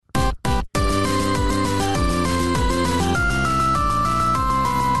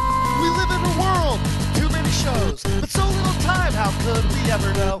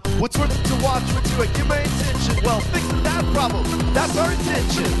ever know what's worth it to watch when you give my attention. Well, fixing that problem, that's our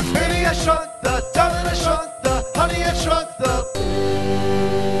intention. Honey, I shrunk the, darling, I shrunk the, honey, I shrunk the.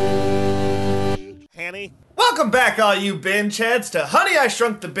 Hanny? Welcome back, all you binge heads, to Honey, I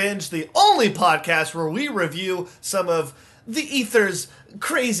Shrunk the Binge, the only podcast where we review some of the ether's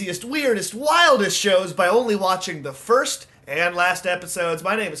craziest, weirdest, wildest shows by only watching the first and last episodes.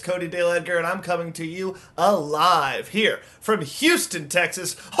 My name is Cody Dale Edgar, and I'm coming to you alive here from Houston,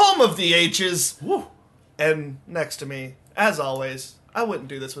 Texas, home of the H's. Woo. And next to me, as always, I wouldn't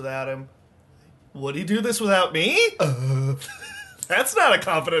do this without him. Would he do this without me? That's not a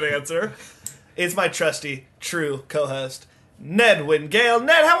confident answer. It's my trusty, true co-host, Ned Wingale.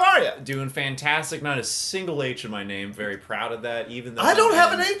 Ned, how are you? Doing fantastic. Not a single H in my name. Very proud of that, even though I don't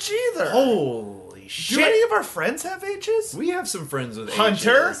have an H either. Holy shit. Do any of our friends have H's? We have some friends with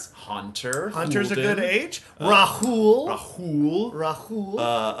Hunter? H's. Hunter's Hunter's a Hulden. good H. Rahul.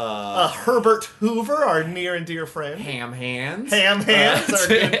 Herbert Hoover, our near and dear friend. Ham Hands. Ham Hands, our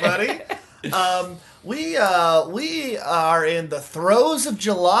good buddy. We are in the throes of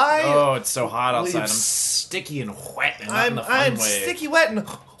July. Oh, it's so hot outside. We've I'm sticky and wet, and not in the fun I'm way. sticky, wet, and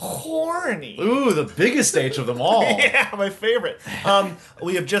horny. Ooh, the biggest H of them all. Yeah, my favorite.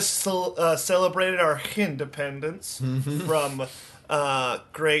 We have just celebrated our independence from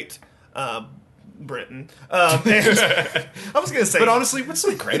great Britain. And I was going to say... But honestly, what's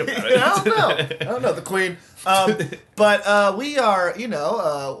so great about it? I don't know. The Queen. But we are,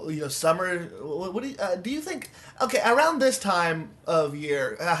 summer... What do you think... Okay, around this time of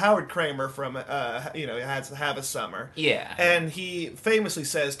year, Howard Kramer from, has to have a summer. Yeah. And he famously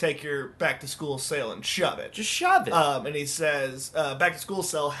says, take your back-to-school sale and shove it. Just shove it. And he says, back-to-school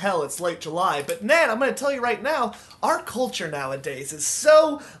sale, hell, it's late July. But, Ned, I'm going to tell you right now, our culture nowadays is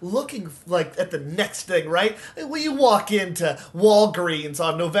so looking like at the next thing, right? When you walk into Walgreens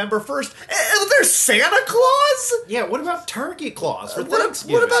on November 1st, there's Santa Claus? Yeah, what about Turkey Claus for What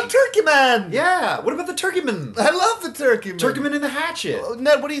Thanksgiving? about Turkey Man? Yeah, what about the Turkey Man? I love the Turkey Man. Turkey Man and the Hatchet.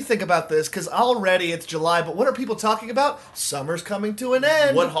 Ned, what do you think about this? Because already it's July, but what are people talking about? Summer's coming to an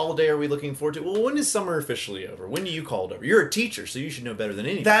end. What holiday are we looking forward to? Well, when is summer officially over? When do you call it over? You're a teacher, so you should know better than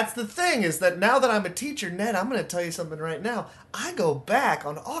anyone. That's the thing, is that now that I'm a teacher, Ned, I'm going to tell you something right now. I go back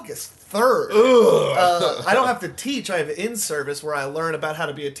on August 3rd. I don't have to teach. I have in-service where I learn about how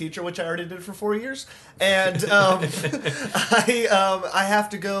to be a teacher, which I already did for 4 years. And I have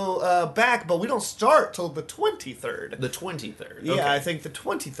to go back, but we don't start till the 23rd. The 23rd. Yeah, Okay. I think the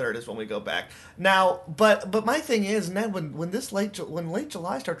 23rd is when we go back. Now, but my thing is, Ned, when late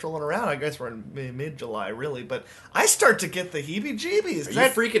July starts rolling around, I guess we're in mid-July, really, but I start to get the heebie-jeebies. Are you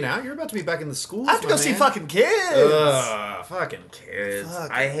freaking out? You're about to be back in the schools, I have to go see fucking kids. Fucking kids.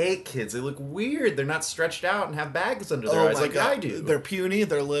 Fuck. I hate kids. They look weird. They're not stretched out and have bags under their eyes like I do. They're puny,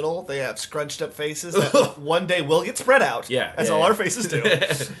 they're little, they have scrunched up faces that one day will get spread out. Yeah. As all our faces do.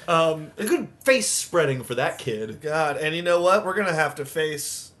 A good face spreading for that kid. God, and you know what? We're going to have to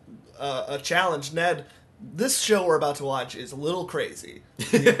face a challenge. Ned, this show we're about to watch is a little crazy.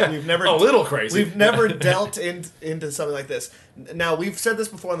 We've never A little crazy. We've never dealt into something like this. Now, we've said this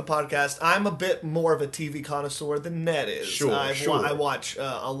before on the podcast. I'm a bit more of a TV connoisseur than Ned is. Sure. I watch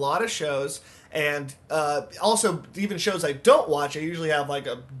a lot of shows, and also even shows I don't watch, I usually have like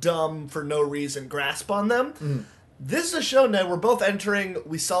a dumb, for no reason grasp on them. This is a show, Ned, we're both entering.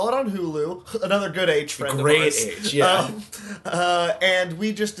 We saw it on Hulu. Another good H friend of Great ours. H, yeah. And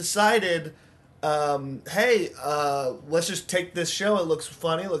we just decided, hey, let's just take this show. It looks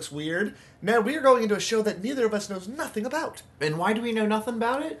funny. It looks weird. Ned, we are going into a show that neither of us knows nothing about. And why do we know nothing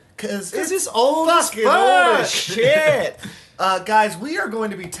about it? Because it's old as fucking old as fuck. shit. Guys, we are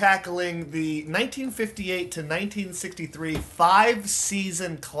going to be tackling the 1958 to 1963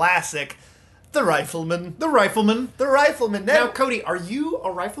 5-season classic, The Rifleman. The Rifleman. The Rifleman. Ned, Now, Cody, are you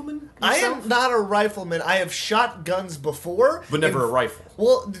a rifleman I yourself? am not a rifleman. I have shot guns before. But never a rifle.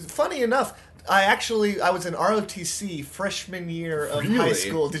 Well, funny enough, I was in ROTC freshman year of high Really?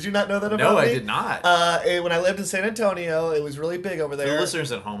 school. Did you not know that about No, me? I did not. When I lived in San Antonio, it was really big over For there. the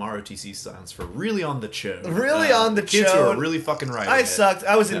listeners at home, ROTC stands for really on the chode. Really on the kids who chode. are really fucking right. I sucked.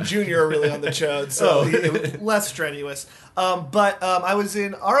 I was in junior really on the chode, so it was less strenuous. But I was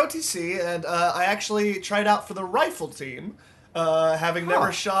in ROTC, and I actually tried out for the rifle team. Having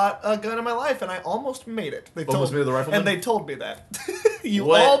never shot a gun in my life, and I almost made it. They Almost made the rifleman? and they told me that. You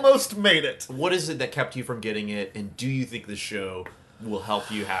What? almost made it. What is it that kept you from getting it, and do you think the show will help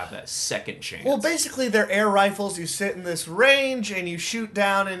you have that second chance. Well, basically, they're air rifles. You sit in this range and you shoot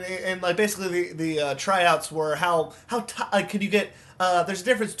down, and like basically the tryouts were how could you get. There's a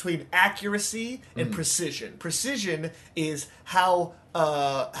difference between accuracy and precision. Precision is how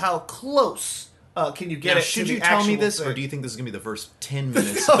close. Can you get now, it? Should to you the tell me actual this, thing? or do you think this is going to be the first 10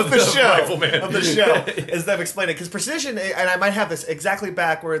 minutes of the show? Rifleman? Of the show, is them explaining, because precision, and I might have this exactly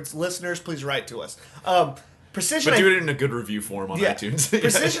backwards. Listeners, please write to us. Precision, but do it in a good review form on iTunes.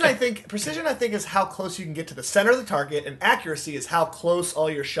 Precision, I think, is how close you can get to the center of the target, and accuracy is how close all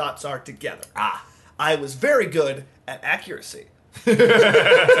your shots are together. I was very good at accuracy.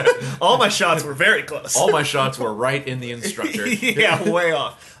 All my shots were very close. All my shots were right in the instructor. Yeah, way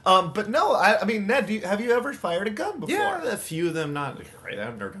off. But no, I mean, Ned, have you ever fired a gun before? Yeah, a few of them. Not great.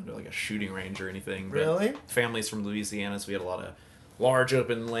 I've never gone to like a shooting range or anything. But really? Families from Louisiana, so we had a lot of large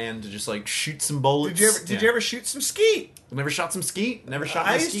open land to just like shoot some bullets. Did you ever shoot some skeet? Never shot some skeet. Never shot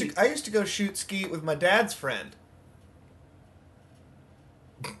my skeet. I used to go shoot skeet with my dad's friend.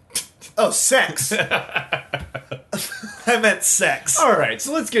 Oh, sex. I meant sex. All right,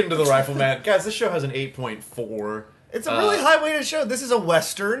 so let's get into the Rifleman. Guys, this show has an 8.4. It's a really high-weighted show. This is a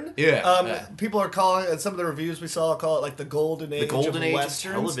Western. Yeah. People are calling it, some of the reviews we saw call it like the golden age of Westerns.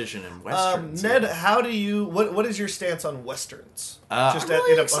 Of television and Westerns. Ned, how do you, what is your stance on Westerns? Just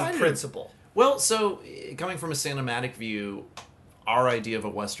on principle. Well, so, coming from a cinematic view, our idea of a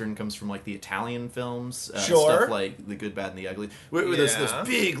Western comes from, like, the Italian films. Sure. Stuff like The Good, Bad, and the Ugly. Where there's those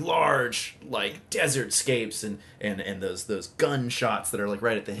big, large, like, desert scapes and those gunshots that are, like,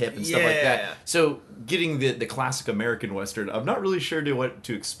 right at the hip and stuff like that. So, getting the classic American Western, I'm not really sure what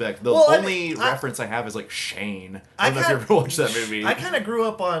to expect. The only reference I have is, like, Shane. I don't know if you ever watched that movie. I kind of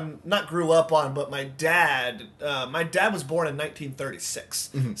but my dad was born in 1936.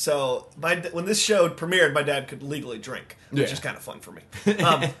 Mm-hmm. So, when this show premiered, my dad could legally drink, which is kind of fun for me.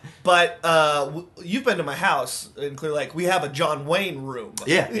 But you've been to my house, and clearly, like, we have a John Wayne room.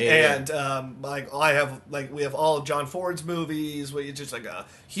 And we have all of John Ford's movies. It's just like a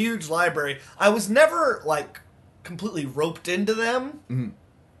huge library. I was never like completely roped into them. Mm-hmm.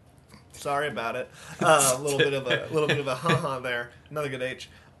 Sorry about it. A little bit of a ha there. Another good H.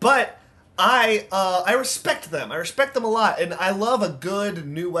 But I respect them. I respect them a lot, and I love a good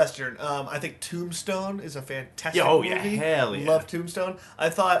new Western. I think Tombstone is a fantastic movie. Hell yeah. Love Tombstone. I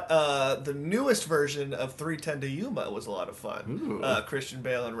thought the newest version of 3:10 to Yuma was a lot of fun. Christian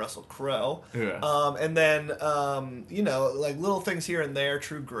Bale and Russell Crowe. Yeah. And then, like little things here and there,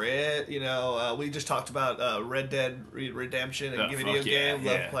 True Grit, we just talked about Red Dead Redemption and video game.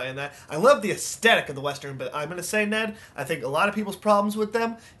 Love playing that. I love the aesthetic of the Western, but I'm going to say, Ned, I think a lot of people's problems with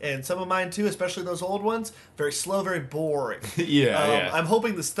them, and some of mine too, especially those old ones, very slow, very boring. I'm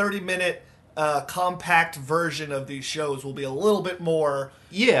hoping this 30-minute compact version of these shows will be a little bit more,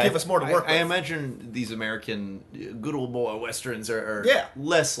 give us more to work with. I imagine these American good old boy Westerns are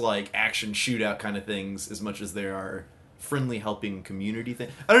less like action shootout kind of things as much as they are friendly helping community thing.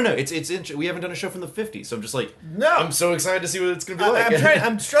 I don't know. It's we haven't done a show from the 50s, so I'm just like, I'm so excited to see what it's going to be like.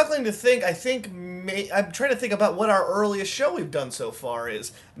 I'm struggling to think. I'm trying to think about what our earliest show we've done so far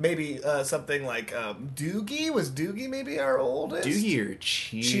is. Maybe something like Doogie. Was Doogie maybe our oldest? Doogie or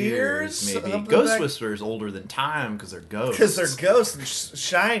Cheers maybe. Ghost Whisperers older than Time because they're ghosts. Because they're ghosts and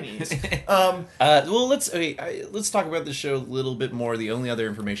shinies. Well, let's talk about the show a little bit more. The only other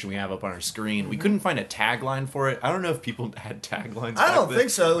information we have up on our screen, we couldn't find a tagline for it. I don't know if people had taglines. I don't think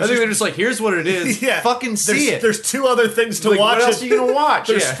so. I think they're just like, here's what it is. Fucking see it. There's two other things to watch. What else are you gonna watch?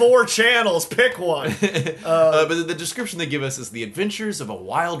 There's 4 channels. Pick one. But the description they give us is the adventures of a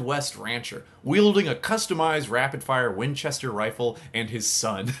Wild West rancher wielding a customized rapid-fire Winchester rifle and his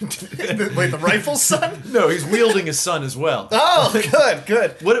son. Wait, the rifle's son? No, he's wielding his son as well. Oh,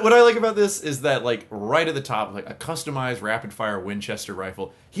 good. What I like about this is that, like, right at the top, like, a customized rapid-fire Winchester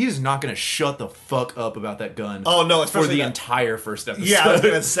rifle. He is not going to shut the fuck up about that gun. Oh, no, for the entire first episode. Yeah, I was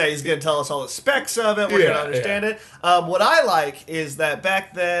going to say, he's going to tell us all the specs of it. We're going to understand it. What I like is that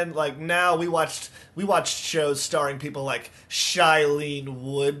back then, like, now we watched shows starring people like Shailene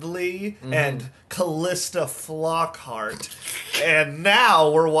Woodley and Callista Flockhart. And now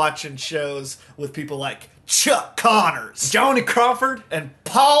we're watching shows with people like Chuck Connors, Johnny Crawford, and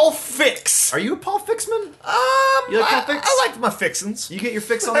Paul Fix. Are you a Paul Fixman? You like Paul Fix? I like my fixins. You get your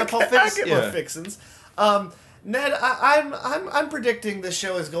fix on that Paul Fix? I get my fixins. Ned, I'm predicting this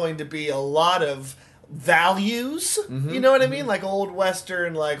show is going to be a lot of values. You know what I mean? Like old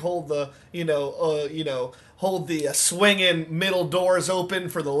Western, like hold hold the swinging middle doors open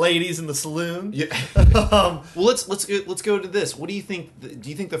for the ladies in the saloon. Yeah. Well, let's go to this. What do you think? Do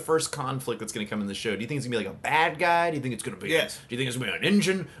you think the first conflict that's going to come in the show? Do you think it's going to be like a bad guy? Do you think it's going to be? Yes. Do you think it's going to be an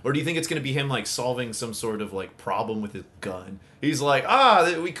engine, or do you think it's going to be him like solving some sort of like problem with his gun? He's like,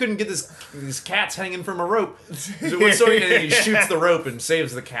 we couldn't get these cats hanging from a rope. So and he shoots the rope and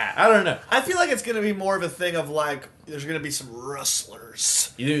saves the cat. I don't know. I feel like it's going to be more of a thing of like, there's going to be some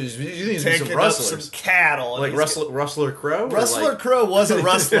rustlers. You think there's taking some rustlers? Up some cattle. Like Rustler Crowe? Rustler Crowe was a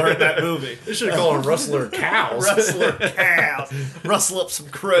rustler in that movie. They should have called him Rustler Cows. Rustler Cows. Rustle up some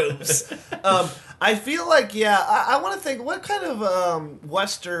crows. I feel like, I want to think, what kind of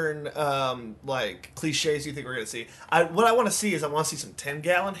Western, like, cliches do you think we're going to see? What I want to see is I want to see some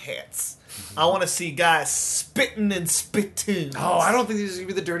 10-gallon hats. I want to see guys spitting in spittoons. Oh, I don't think this is going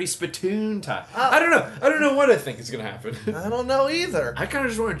to be the dirty spittoon type. I don't know. I don't know what I think is going to happen. I don't know either. I kind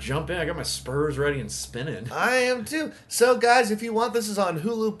of just want to jump in. I got my spurs ready and spinning. I am too. So, guys, if you want, this is on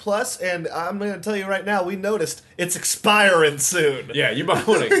Hulu Plus, and I'm going to tell you right now, we noticed it's expiring soon. Yeah, you might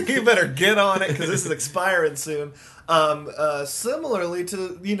want to. You better get on it, because this is expiring soon. Similarly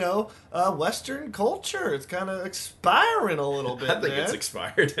to, Western culture, it's kind of expiring a little bit. I think it's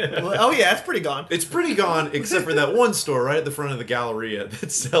expired. Well, yeah, it's pretty gone. It's pretty gone, except for that one store right at the front of the Galleria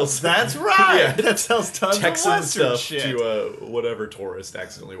that sells. That's right. That sells tons Texan of Western stuff shit. To whatever tourist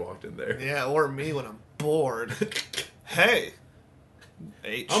accidentally walked in there. Yeah, or me when I'm bored. Hey,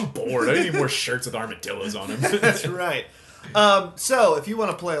 I'm bored. I need more shirts with armadillos on them. That's right. So, if you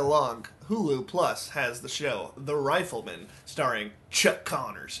want to play along, Hulu Plus has the show The Rifleman, starring Chuck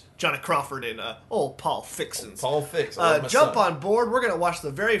Connors, Johnny Crawford, and old Paul Fixins. Paul Fix. Jump on board. We're going to watch the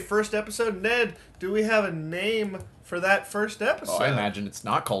very first episode. Ned, do we have a name for that first episode? Oh, I imagine it's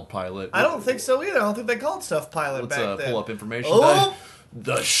not called Pilot. I don't think so either. I don't think they called stuff Pilot back then. Let's pull up information. Oh!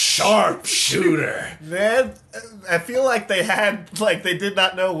 The Sharpshooter. Man, I feel like they did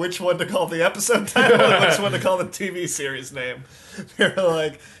not know which one to call the episode title and which one to call the TV series name. They're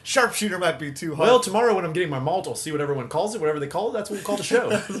like, Sharpshooter might be too hard. Well, tomorrow when I'm getting my malt, I'll see what everyone calls it. Whatever they call it, that's what we'll call the show.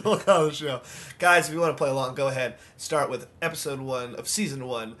 That's what we'll call the show. Guys, if you want to play along, go ahead. Start with episode 1 of season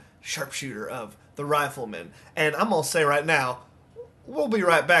 1, Sharpshooter of The Rifleman. And I'm going to say right now, we'll be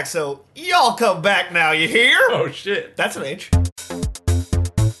right back, so y'all come back now, you hear? Oh, shit. That's an H.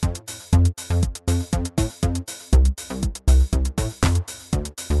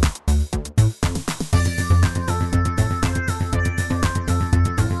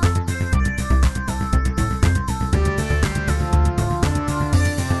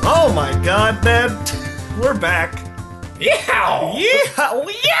 Oh my god, Ned. We're back. Yeehaw!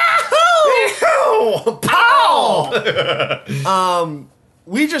 Yahoo! Yahoo! Pow!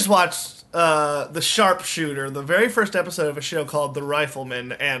 We just watched The Sharpshooter, the very first episode of a show called The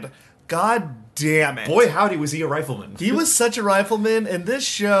Rifleman, and god damn it. Boy, howdy, was he a rifleman. He was such a rifleman, and this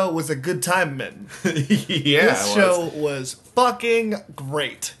show was a good time man. Yeah, this show was fucking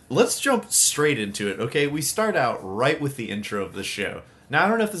great. Let's jump straight into it, okay? We start out right with the intro of the show. Now, I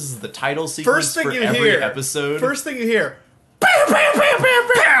don't know if this is the title sequence for every episode. First thing you hear. Pow, pow, pow, pow,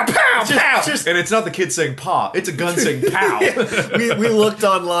 pow, pow, pow. And it's not the kid saying "paw"; it's a gun saying "pow." we looked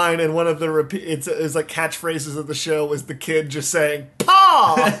online, and one of the it's like catchphrases of the show was the kid just saying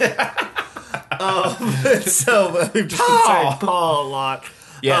 "paw." So we've just been saying "paw" a lot.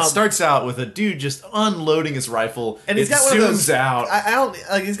 Yeah, it starts out with a dude just unloading his rifle, and he's got one of those. Out. I don't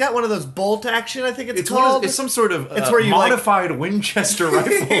like. He's got one of those bolt action. I think it's called. It's some sort of it's where you modified Winchester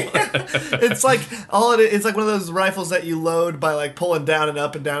rifle. It's like it's like one of those rifles that you load by like pulling down and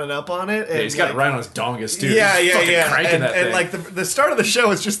up and down and up on it. And he's got it right on his dongus too. Yeah. Cranking that thing. And like the start of the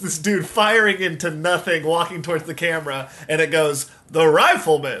show is just this dude firing into nothing, walking towards the camera, and it goes, "The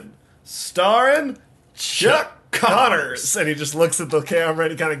Rifleman, starring Chuck Connors," and he just looks at the camera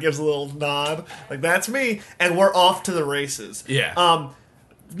and he kind of gives a little nod, like that's me, and we're off to the races. Yeah.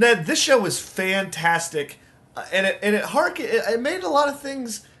 Ned, this show was fantastic, and it made a lot of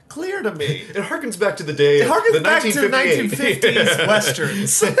things clear to me. It harkens back to the day. It harkens the back to 1950s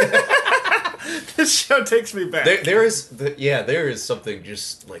westerns. This show takes me back. There is something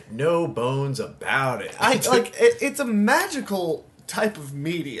just like no bones about it. It's a magical type of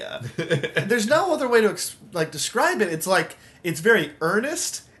media. There's no other way to describe it. It's very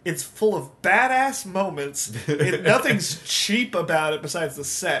earnest. It's full of badass moments. Nothing's cheap about it besides the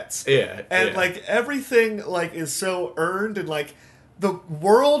sets. Yeah, and everything is so earned, and the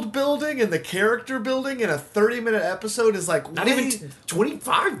world building and the character building in a 30-minute episode is not even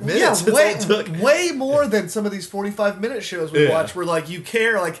 25 minutes. Yeah, way more than some of these 45-minute shows we watch where you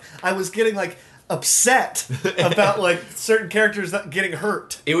care. I was getting upset about certain characters not getting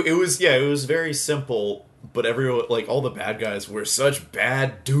hurt. It was very simple but everyone, like, all the bad guys were such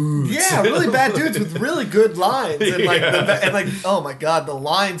bad dudes. Yeah, really bad dudes with really good lines. And, like, oh my God, the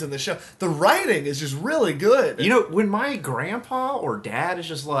lines in the show. The writing is just really good. You know, when my grandpa or dad is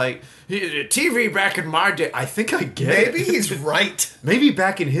just like, TV back in my day, I think I get it. Maybe he's right. Maybe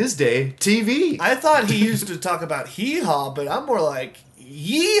back in his day, TV. I thought he used to talk about hee-haw, but I'm more like,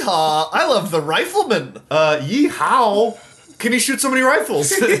 yeehaw, I love the Rifleman. Yeehaw. Can he shoot so many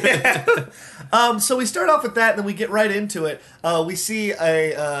rifles? Yeah. So we start off with that, and then we get right into it. We see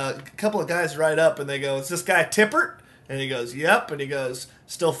a couple of guys ride up, and they go, "Is this guy Tippert?" And he goes, "Yep." And he goes,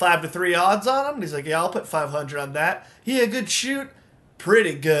 "Still 5-3 odds on him?" And he's like, "Yeah, I'll put 500 on that." He had a good shoot,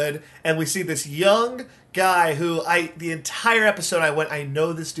 pretty good. And we see this young guy who the entire episode I went, I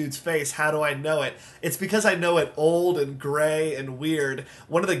know this dude's face. How do I know it? It's because I know it old and gray and weird.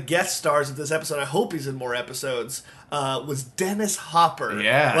 One of the guest stars of this episode, I hope he's in more episodes, was Dennis Hopper.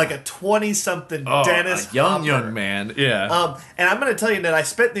 Yeah. Like a 20-something Dennis a young Hopper. man. Yeah. And I'm going to tell you that I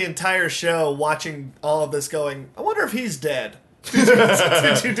spent the entire show watching all of this going, I wonder if he's dead. Did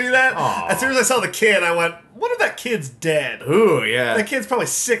you do that? Aww. As soon as I saw the kid, I went, what if that kid's dead? Ooh, yeah. That kid's probably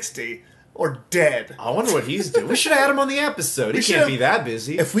 60 or dead. I wonder what he's doing. We should have had him on the episode. He can't be that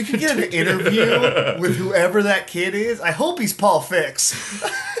busy. If we could get an interview with whoever that kid is, I hope he's Paul Fix.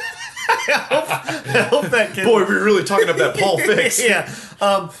 I hope that kid... Boy, we're really talking about that Paul Fix. Yeah.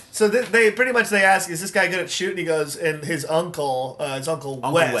 So they pretty much they ask, is this guy good at shooting? He goes, and his uncle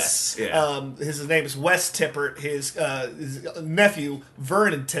Wes. Yeah. His name is Wes Tippert. His nephew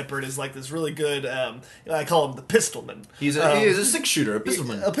Vernon Tippert is like this really good. I call him the pistolman. He's a six-shooter, a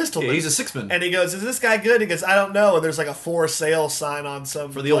pistolman. A pistolman. Yeah, he's a six-man. And he goes, is this guy good? He goes, I don't know. And there's like a for sale sign on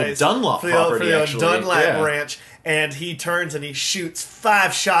some for the old Dunlop property, for the old actually. Dunlop ranch. And he turns and he shoots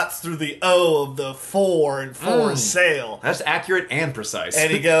 5 shots through the O of the for and for sale. That's accurate and precise.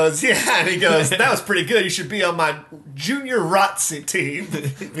 And he goes, that was pretty good. You should be on my junior ROTC team. And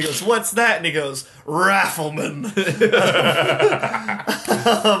he goes, what's that? And he goes, Rifleman.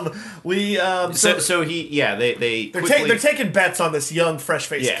 They're taking bets on this young,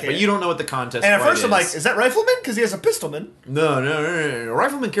 fresh-faced kid. Yeah, but you don't know what the contest And at first is. I'm like, is that Rifleman? Because he has a pistolman. No. A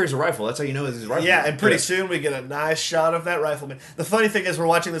rifleman carries a rifle. That's how you know he's a rifleman. Yeah, and pretty soon we get a nice shot of that Rifleman. The funny thing is we're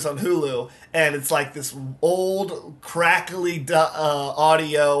watching this on Hulu, and it's like this old, crackly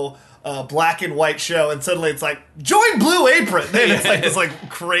audio... black and white show, and suddenly it's like, join Blue Apron! And it's like this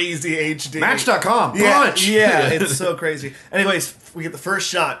crazy HD. Match.com. Punch! Yeah, it's so crazy. Anyways, we get the first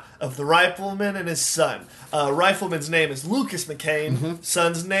shot of the Rifleman and his son. Rifleman's name is Lucas McCain.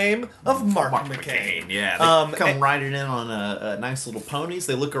 Son's name of Mark McCain. Yeah, they come riding in on a nice little ponies.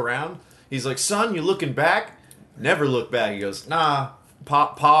 They look around. He's like, son, you looking back? Never look back. He goes, nah.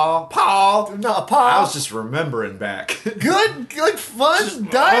 Paul. No, Paul. I was just remembering back. Good, like fun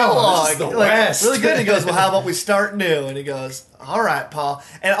dialogue. This is the like, West. Really good. He goes, well, how about we start new? And he goes, all right, Paul.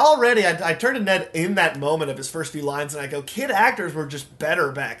 And already I turned to Ned in that moment of his first few lines, and I go, kid actors were just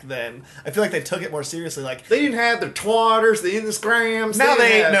better back then. I feel like they took it more seriously. Like they didn't have their twatters, the Instagrams. Now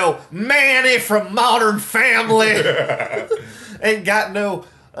they ain't no Manny from Modern Family. Ain't got no...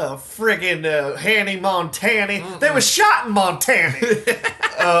 friggin' Hanny Montana. They was shot in Montana.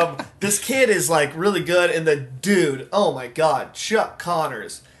 This kid is like really good, and the dude, oh my god, Chuck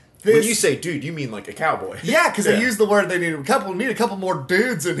Connors. When you say dude, you mean like a cowboy. Yeah, because they use the word they need a couple more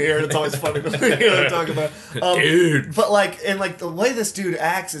dudes in here, and it's always funny to talk about. Dude. But like, and like the way this dude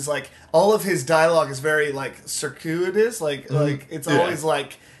acts is like all of his dialogue is very like circuitous. Like it's always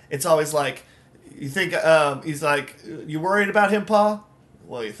like you think he's like, you worried about him, Pa?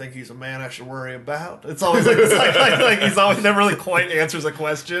 Well, you think he's a man I should worry about? It's always like, he's always never really quite answers a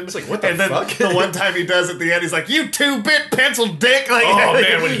question. It's like, what the And fuck? then the one time he does at the end, he's like, you 2-bit pencil dick. Like, oh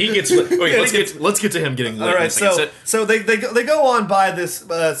man, when he gets let's get to him getting lit. All right, so they go on by this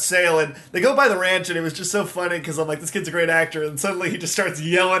sale, and they go by the ranch, and it was just so funny because I'm like, this kid's a great actor, and suddenly he just starts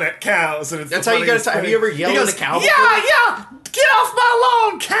yelling at cows, and it's that's how you gotta. Have you ever yelled at a cow? Yeah, get off my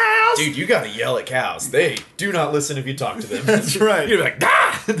lawn, cows! Dude, you gotta yell at cows. They do not listen if you talk to them. That's right. You're like, ah!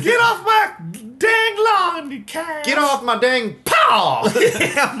 Get off my dang lawn, you cows! Get off my dang paw!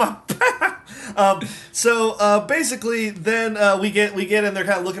 Yeah, my paw! So basically, then we get in there,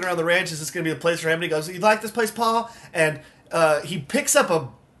 kind of looking around the ranch. Is this going to be a place for him? And he goes, "You like this place, Pa?" And he picks up a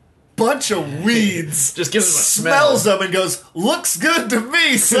bunch of weeds. Just gives him a smells them and goes, looks good to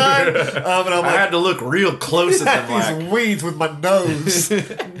me, son. And I'm I had to look real close at them. These weeds with my nose.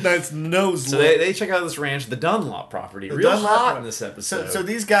 That's nose. So they check out this ranch, the Dunlop property. Real hot in this episode. So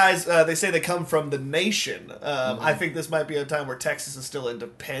these guys, they say they come from the nation. I think this might be a time where Texas is still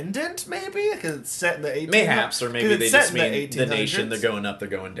independent, maybe? Because it's set in the 1800s. Mayhaps, or maybe they just mean the nation. They're going up, they're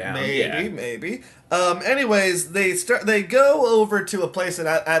going down. Maybe. Anyways, they go over to a place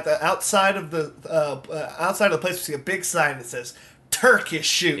at the outside of the place. We see a big sign that says turkey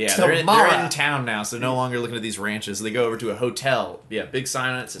shoot they're tomorrow. in town now, so no longer looking at these ranches. They go over to a hotel. Yeah, big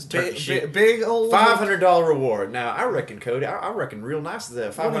sign on it says turkey shoot. Big old $500 reward. Now, I reckon, Cody, I reckon real nice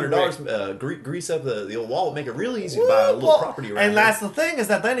that $500 grease up the old wall, make it real easy to buy a little property around. And that's the thing, is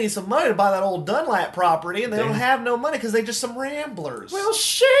that they need some money to buy that old Dunlap property, and they don't have no money because they're just some ramblers. Well,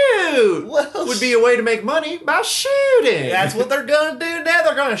 shoot! Would be a way to make money by shooting. That's what they're gonna do now.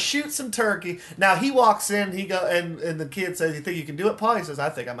 They're gonna shoot some turkey. Now he walks in, and the kid says, "You think you can do it, Paul?" He says, "I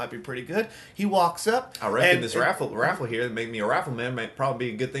think I might be pretty good." He walks up. I reckon this raffle here that made me a rifleman might probably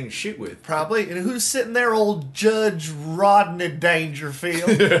be a good thing to shoot with. Probably. And who's sitting there? Old Judge Rodney Dangerfield.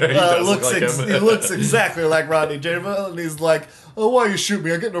 He looks exactly like Rodney Dangerfield, and he's like, "Oh, why you shoot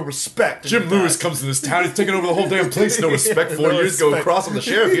me? I get no respect." Jim Lewis comes to this town. He's taking over the whole damn place. No respect. 4 years ago, across on the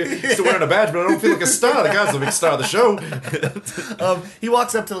sheriff. He's still wearing a badge, but I don't feel like a star. The guy's the big star of the show. He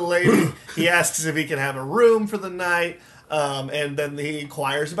walks up to the lady. He asks if he can have a room for the night. And then he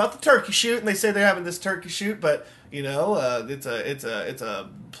inquires about the turkey shoot, and they say they're having this turkey shoot, but it's a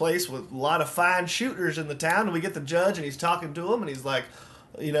place with a lot of fine shooters in the town. And we get the judge, and he's talking to him, and he's like,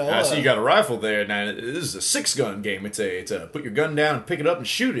 I see you got a rifle there. Now this is a 6-gun game. It's a put your gun down, pick it up, and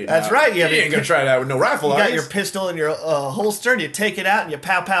shoot it. That's right. You ain't gonna try that with no rifle. You got your pistol in your holster, and you take it out, and you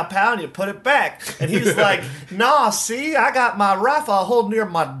pow, pow, pow, and you put it back. And he's like, "Nah, see, I got my rifle I hold near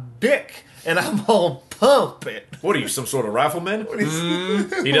my dick, and I'm gonna pump it." What are you, some sort of rifleman?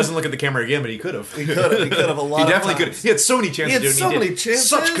 He doesn't look at the camera again, but he could have. He could have a lot. He definitely could have. He had so many chances.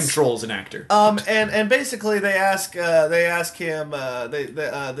 Such control as an actor. And basically they ask him.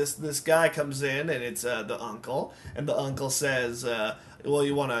 This guy comes in, and it's the uncle, and the uncle says, "Well,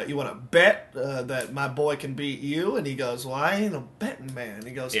 you wanna bet that my boy can beat you?" And he goes, "Well, I ain't a betting man."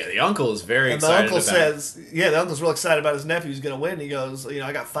 He goes, "Yeah." The uncle is very excited. And the uncle says, "Yeah, the uncle's real excited about his nephew's gonna win." He goes,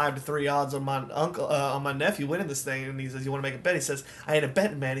 "I got 5-3 odds on my uncle on my nephew winning this thing." And he says, "You want to make a bet?" He says, "I ain't a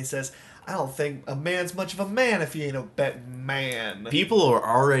betting man." He says, "I don't think a man's much of a man if he ain't a betting man." People are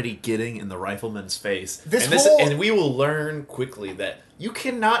already getting in the rifleman's face. And we will learn quickly that you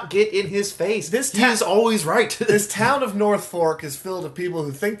cannot get in his face. He is always right. This town of North Fork is filled with people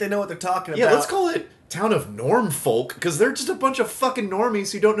who think they know what they're talking about. Yeah, let's call it town of norm folk, because they're just a bunch of fucking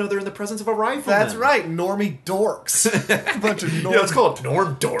normies who don't know they're in the presence of a rifleman. That's right, normie dorks. A bunch of norm. Yeah, let's call it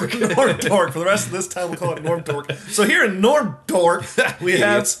Norm Dork. Norm Dork. For the rest of this time, we'll call it Norm Dork. So here in Norm Dork, we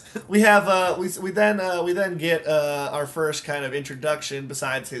then get our first kind of introduction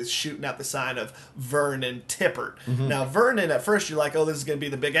besides his shooting out the sign of Vernon Tippert. Mm-hmm. Now Vernon, at first you're like, "Oh, this is going to be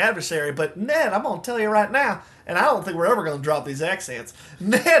the big adversary," but Ned, I'm going to tell you right now, and I don't think we're ever going to drop these accents.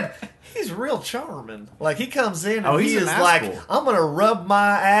 Ned, he's real charming. Like, he comes in and he is like, "I'm going to rub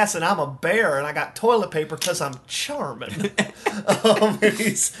my ass and I'm a bear and I got toilet paper because I'm charming."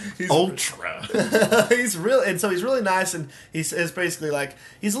 He's ultra. He's really nice, and he's basically like,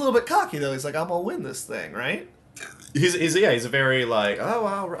 he's a little bit cocky though. He's like, "I'm going to win this thing," right? He's a very like, "Oh,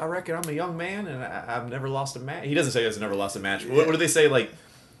 well, I reckon I'm a young man and I've never lost a match." He doesn't say he's never lost a match. What do they say? Like,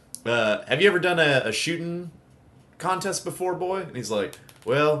 have you ever done a shooting contest before, boy? And he's like,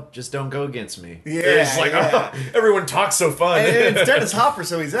 "Well, just don't go against me." Yeah, it's like, "Oh, everyone talks so fun." And it's Dennis Hopper,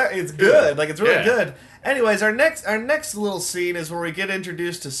 so it's good. Like, it's really good. Anyways, our next little scene is where we get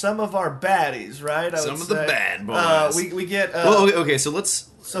introduced to some of our baddies, right? The bad boys. We get. Okay, so let's.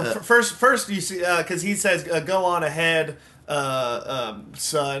 First you see, because he says, "Go on ahead,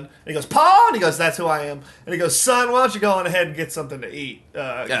 son." And he goes, "Pa," and he goes, "That's who I am." And he goes, "Son, why don't you go on ahead and get something to eat?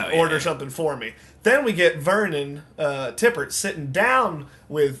 Order something for me." Then we get Vernon Tippert sitting down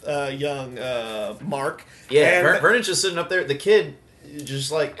with young Mark. Yeah, Vernon's just sitting up there. The kid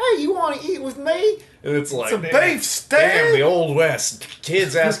just like, "Hey, you want to eat with me?" And it's like, "It's a beef steak." Damn, the old west.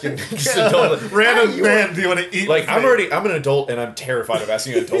 Kids asking random man, "Do you want to eat?" Like, I'm an adult and I'm terrified of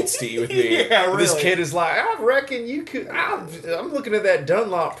asking adults to eat with me. Yeah, really. This kid is like, "I reckon you could. I'm looking at that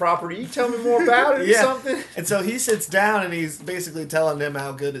Dunlop property. You tell me more about it or something." And so he sits down and he's basically telling him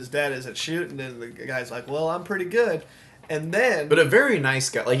how good his dad is at shooting, and the guy's like, "Well, I'm pretty good." And then, but a very nice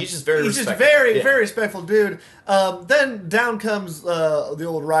guy. Like he's just very very respectful dude. Then down comes the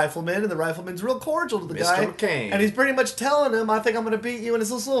old rifleman, and the rifleman's real cordial to the guy. Mr. McCain. And he's pretty much telling him, "I think I'm going to beat you." And it's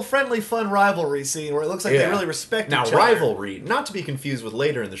this little friendly, fun rivalry scene where it looks like they really respect each other. Now, rivalry, not to be confused with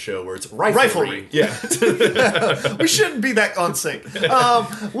later in the show where it's riflery. Yeah, we shouldn't be that on sync.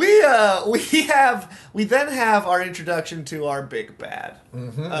 We then have our introduction to our big bad.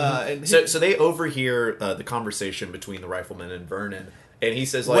 And so they overhear the conversation between the rifleman and Vernon, and he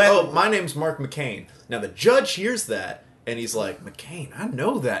says, like, "Oh, my name's Mark McCain." Now the judge hears that, and he's like, "McCain, I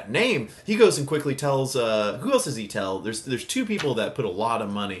know that name." He goes and quickly tells, who else does he tell? There's two people that put a lot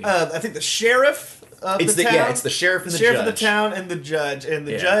of money. I think the sheriff. It's the sheriff and the sheriff judge. of the town and the judge, and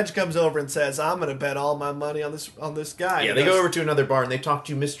the judge comes over and says, "I'm going to bet all my money on this guy." Yeah, they go over to another bar and they talk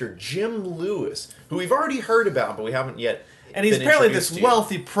to Mr. Jim Lewis, who we've already heard about, but we haven't yet. And he's apparently this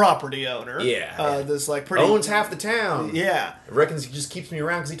wealthy property owner. Yeah, this like pretty owns half the town. Yeah, reckons he just keeps me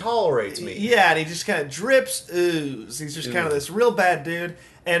around because he tolerates me. Yeah, and he just kind of drips ooze. He's just kind of this real bad dude.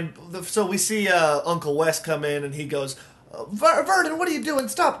 And so we see Uncle Wes come in, and he goes, "Vernon, what are you doing?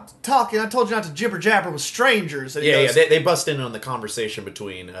 Stop talking. I told you not to jibber jabber with strangers." And they bust in on the conversation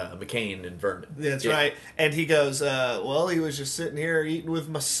between McCain and Vernon. That's right. And he goes, "Well, he was just sitting here eating with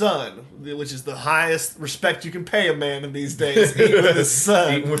my son," which is the highest respect you can pay a man in these days. Eating with his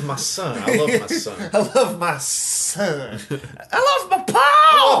son. Eating with my son. I love my son. I love my son. I love my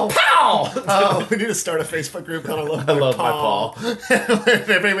paw. Oh, we need to start a Facebook group called I love my paw. If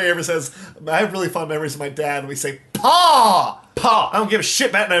anybody ever says, I have really fond memories of my dad, and we say, "Paw! I don't give a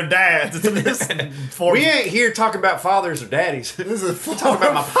shit about no dads." We ain't here talking about fathers or daddies. This is talking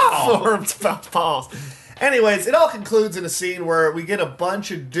about my paw. Forums about paws. Anyways, it all concludes in a scene where we get a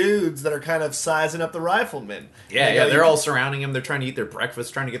bunch of dudes that are kind of sizing up the riflemen. They're all surrounding him. They're trying to eat their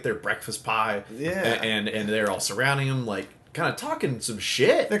breakfast, trying to get their breakfast pie. Yeah. And they're all surrounding him, like, kind of talking some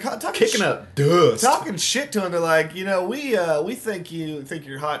shit. They're talking kicking up dust. Talking shit to him. They're like, we think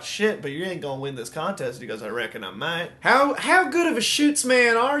you're hot shit, but you ain't gonna win this contest. And he goes, "I reckon I might." How good of a shoots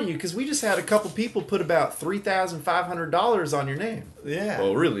man are you? Because we just had a couple people put about $3,500 on your name. Yeah.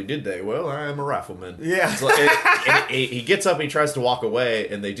 Well, really, did they? Well, I am a rifleman. Yeah. And he gets up and he tries to walk away,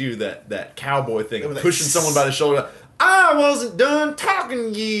 and they do that cowboy thing of pushing someone by the shoulder. "I wasn't done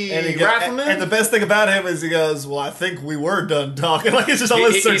talking to you, rifleman." And the best thing about him is he goes, "Well, I think we were done talking." Like, it's just all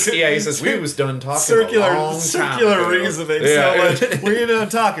this circular. He says, "We was done talking circular ago." reasoning. Yeah. So like, "Were you done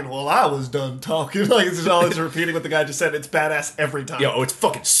talking?" "Well, I was done talking." Like, it's just always repeating what the guy just said. It's badass every time. Yo, it's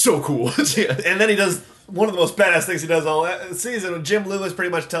fucking so cool. Yeah. And then he does one of the most badass things he does all season. Jim Lewis pretty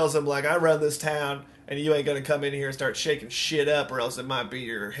much tells him, like, "I run this town, and you ain't gonna come in here and start shaking shit up, or else it might be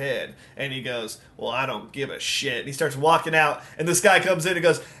your head." And he goes, "Well, I don't give a shit." And he starts walking out, and this guy comes in and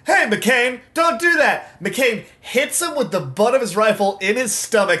goes, "Hey, McCain, don't do that." McCain hits him with the butt of his rifle in his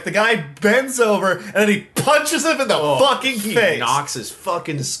stomach. The guy bends over, and then he punches him in the fucking face. He knocks his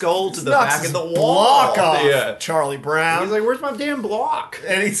fucking skull to the back of the wall. Block off, Charlie Brown. He's like, "Where's my damn block?"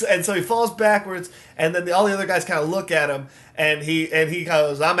 And so he falls backwards, and then all the other guys kind of look at him, and he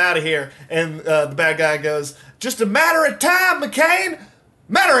goes, "I'm out of here." And the bad guy goes, "Just a matter of time, McCain.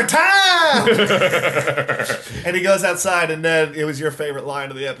 Matter of time." And he goes outside, and then it was your favorite line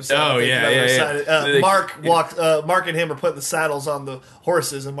of the episode. Oh yeah. Mark and him are putting the saddles on the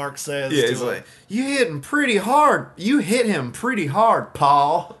horses, and Mark says, he's like, "You hit him pretty hard. You hit him pretty hard,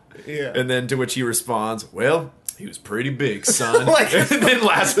 Paul." Yeah. And then to which he responds, "Well, he was pretty big, son." And then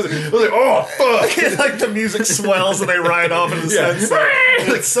last was like, "Oh fuck!" Like the music swells and they ride off into the sunset.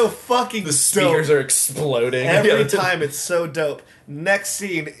 It's so fucking the speakers are exploding every time. It's so dope. Next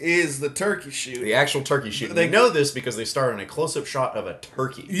scene is the turkey shoot. The actual turkey shoot. They know this because they start on a close-up shot of a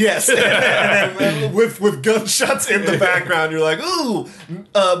turkey. Yes, and then with gunshots in the background, you're like, "Ooh,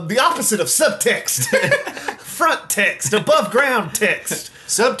 the opposite of subtext." Front text, above ground text.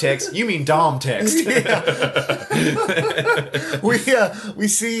 Subtext? You mean dom text? Yeah. we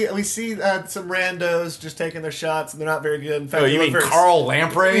see some randos just taking their shots, and they're not very good. In fact, you mean Carl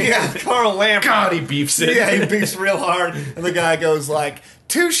Lamprey? Yeah, Carl Lamprey. God, he beefs it. Yeah, he beefs real hard, and the guy goes like,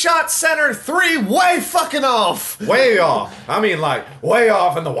 2 shot center, 3 way fucking off. Way off. I mean, like, way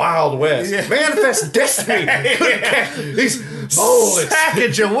off in the Wild West. Yeah. Manifest destiny. These bullets.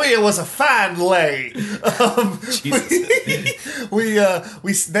 Sacagawea was a fine lay. We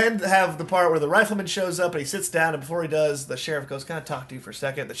then have the part where the rifleman shows up and he sits down, and before he does, the sheriff goes, "Can I talk to you for a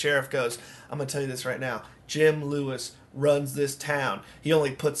second?" The sheriff goes, "I'm going to tell you this right now. Jim Lewis runs this town. He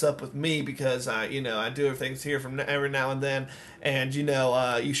only puts up with me because I do things here from every now and then. And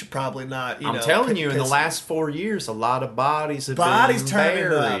you should probably not. I'm telling you, in the last 4 years, a lot of bodies have been turning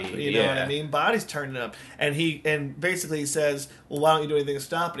buried. up. You know what I mean? Bodies turning up, and basically he says, "Well, why don't you do anything to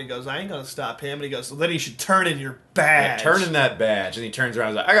stop it?" He goes, "I ain't gonna stop him." And he goes, "Well, then you should turn in your badge." Yeah, turn in that badge, and he turns around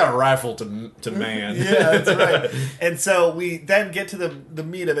and he's like, "I got a rifle to man." Yeah, that's right. And so we then get to the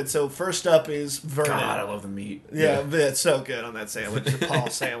meat of it. So first up is Vernon. God, I love the meat. Yeah, it's so good on that sandwich, the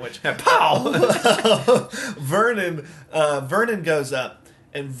Paul sandwich. Paul. Vernon goes up,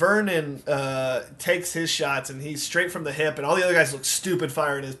 and Vernon takes his shots, and he's straight from the hip, and all the other guys look stupid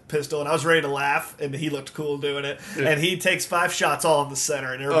firing his pistol, and I was ready to laugh, and he looked cool doing it. And he takes 5 shots all in the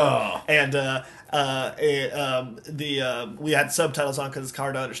center, and everybody, we had subtitles on because it's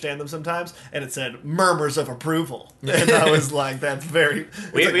hard to understand them sometimes, and it said murmurs of approval, and I was like, that's very.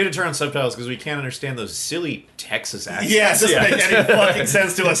 We had to turn on subtitles because we can't understand those silly Texas accents. Yeah, it doesn't make any fucking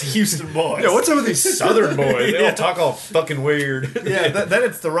sense to us Houston boys. Yeah, what's up with these Southern boys? They all talk all fucking weird. Yeah, then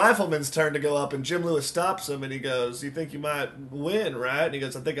it's the rifleman's turn to go up, and Jim Lewis stops him, and he goes, "You think you might win, right?" And he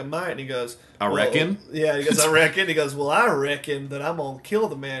goes, "I think I might." And he goes, "I reckon." Yeah, he goes, "I reckon." He goes, "Well, I reckon that I'm gonna kill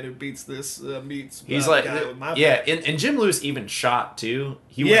the man who beats this He's like, guy with my yeah, and Jim Lewis even shot too.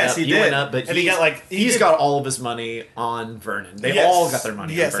 He did. Went up, but and he's got all of his money on Vernon. They all got their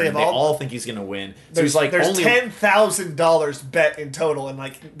money on Vernon. They all think he's gonna win. So he's like, there's only $10,000 bet in total, and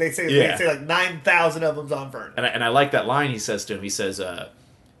like they say like 9,000 of them's on Vernon. And I like that line he says to him. He says,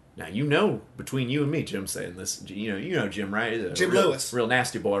 "Now between you and me, Jim's saying this. You know Jim, right? Jim Lewis, real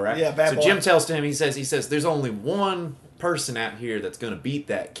nasty boy, right? Yeah, bad boy." So Jim tells to him, he says, there's only one person out here that's gonna beat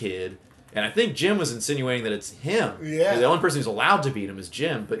that kid." And I think Jim was insinuating that it's him. Yeah. The only person who's allowed to beat him is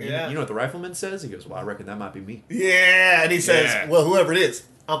Jim. But yeah. you know what the rifleman says? He goes, "Well, I reckon that might be me." Yeah, and he says, "Well, whoever it is,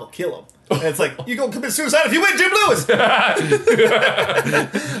 I'm gonna kill him." And it's like, you gonna commit suicide if you win, Jim Lewis.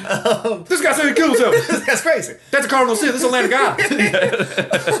 This guy said he killed himself. This guy's crazy. That's a cardinal sin. This is a land of God.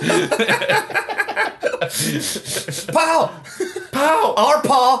 Paul, our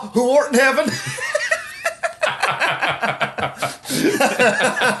Pa who art in heaven.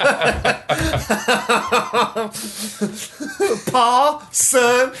 Pa,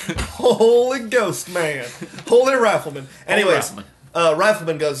 Son, Holy Ghost Man, Holy Rifleman. Anyways,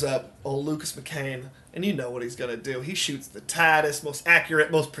 Rifleman goes up, old Lucas McCain, and you know what he's gonna do. He shoots the tightest, most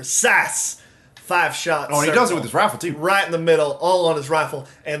accurate, most precise 5 shots. Oh, and he does it with his rifle too. Right in the middle, all on his rifle.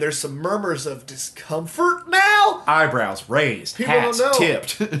 And there's some murmurs of discomfort now. Eyebrows raised, people hats don't know.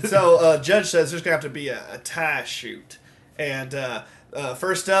 tipped. So Judge says there's gonna have to be a tie shoot. And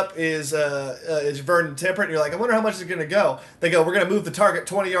first up is Vernon Temperate. And you're like, I wonder how much it's going to go. They go, we're going to move the target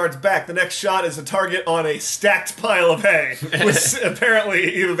 20 yards back. The next shot is a target on a stacked pile of hay. Which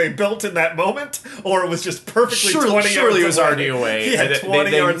apparently either they built in that moment or it was just perfectly 20 yards away. Surely it was already away. Yeah,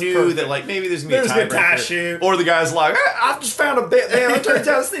 20 yards they knew perfect. that like maybe there's going to be a tie shoot. Or the guy's like, I just found a bit there. I'm trying to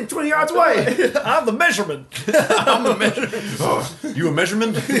tell this thing 20 yards away. I'm the measurement. I'm the measurement. Oh, you a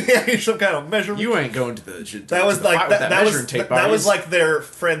measurement? Yeah, you're some kind of measurement. You ain't going to the that was like that was like like their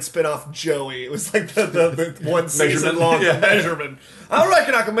friend spinoff Joey. It was like the one season long measurement. I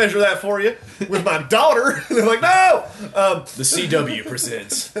reckon I can measure that for you with my daughter. They're like, no. The CW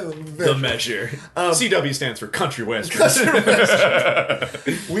presents The Measure. CW stands for Country Western.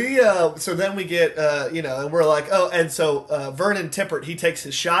 So then we get and we're like, oh, and so Vernon Temperate, he takes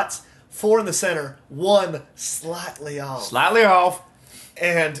his shots, 4 in the center, 1 slightly off.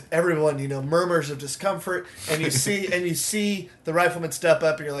 And everyone, murmurs of discomfort, and you see the rifleman step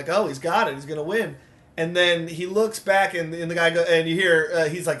up, and you're like, oh, he's got it, he's gonna win. And then he looks back, and the guy go, and you hear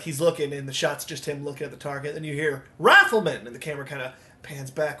he's looking, and the shot's just him looking at the target. And you hear rifleman, and the camera kind of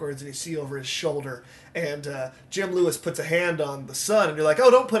pans backwards, and you see over his shoulder, and Jim Lewis puts a hand on the son, and you're like, oh,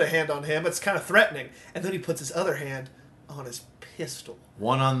 don't put a hand on him, it's kind of threatening. And then he puts his other hand on his pistol.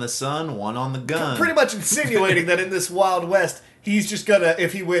 One on the sun, one on the gun. Pretty much insinuating that in this Wild West, he's just gonna,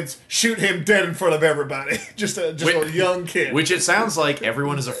 if he wins, shoot him dead in front of everybody. just a young kid. Which it sounds like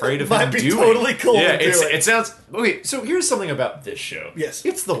everyone is afraid of him doing. Might be totally cool to do it sounds... Okay, so here's something about this show. Yes.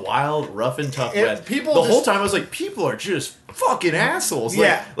 It's the wild, rough and tough West. Whole time I was like, people are just fucking assholes.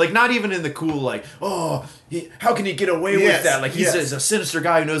 Like, not even in the cool, like, oh, how can he get away with that? Like, he's a sinister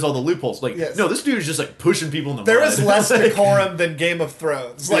guy who knows all the loopholes. Like, no, this dude is just, like, pushing people in the There mud. is less decorum than Game of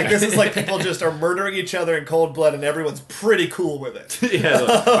Thrones. Like, this is like people just are murdering each other in cold blood, and everyone's pretty cool with it.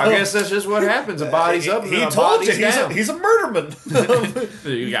 Yeah, I guess that's just what happens. A body's up, and he a told you, down. he's a murderman.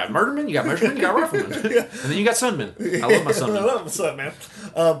 You got murderman, you got measurement, you got rifleman. And then you got sunman. I love my sunman. I love my son, man.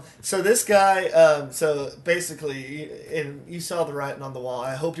 So this guy, so basically, in you saw the writing on the wall.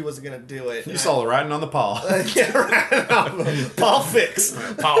 I hoped he wasn't going to do it. You saw the writing on the paw. Yeah, right. Paul Fix.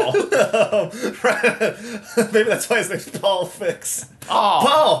 Paul. Maybe that's why his name's Paul Fix.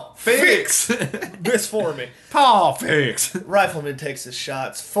 Paul Fix. This for me. Paul Fix. Rifleman takes his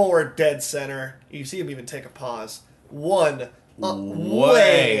shots. 4 dead center. You see him even take a pause. 1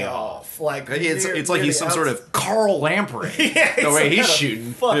 way off. Like it's like he's some sort of Carl Lamprey. Yeah, the way he's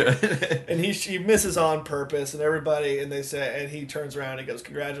shooting. And he misses on purpose, and everybody, and they say, and he turns around and he goes,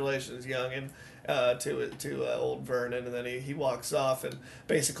 "Congratulations, youngin." To old Vernon, and then he walks off, and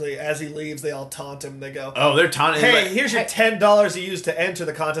basically as he leaves, they all taunt him. They go, "Oh, they're taunting him. Hey, here's your $10 you used to enter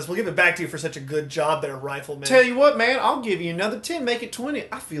the contest. We'll give it back to you for such a good job there, Rifleman." Tell you what, man, I'll give you another 10, make it 20.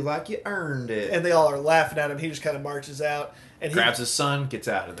 I feel like you earned it. And they all are laughing at him. He just kind of marches out. And grabs his son, gets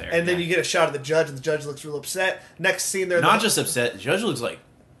out of there. And then you get a shot of the judge, and the judge looks real upset. Next scene, they're not just upset. The judge looks like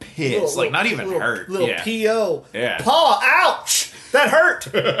pissed, like not even hurt. Little P.O. Yeah. Paw, ouch! That hurt!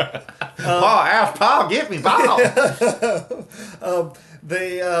 Paw, ouch, Paw, get me, Paw!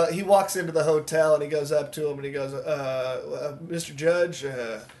 He walks into the hotel, and he goes up to him, and he goes, Mr. Judge,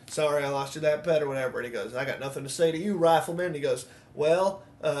 sorry I lost you that bet or whatever. And he goes, I got nothing to say to you, Rifleman. And he goes, well...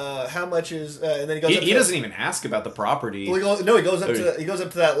 how much is? And then he goes. He doesn't even ask about the property. Well, he goes up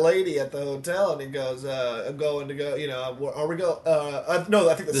to that lady at the hotel, and he goes, "I'm going to go. You know, are we go? No,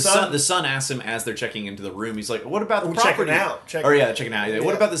 I think the son. The son asks him as they're checking into the room. He's like, "What about the property?" Checking out. Yeah.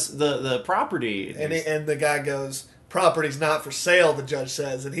 What about the property? And the guy goes, "Property's not for sale." The judge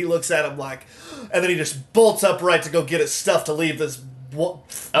says, and he looks at him like, and then he just bolts upright to go get his stuff to leave this.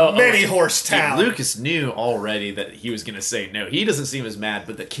 Many horse town. Dude, Lucas knew already that he was going to say no. He doesn't seem as mad,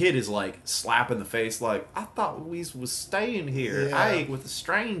 but the kid is like slapping the face like, I thought Louise was staying here. Yeah. I ate with a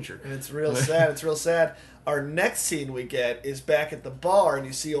stranger. And it's real sad. Our next scene we get is back at the bar, and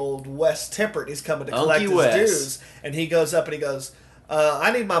you see old Wes Tippert. He's coming to collect his dues. And he goes up and he goes,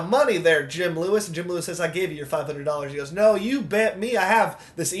 I need my money there, Jim Lewis. And Jim Lewis says, I gave you your $500. He goes, no, you bet me. I have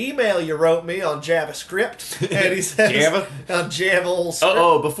this email you wrote me on JavaScript. And he says, Java? On Java old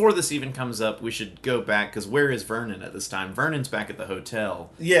script. Before this even comes up, we should go back, because where is Vernon at this time? Vernon's back at the hotel.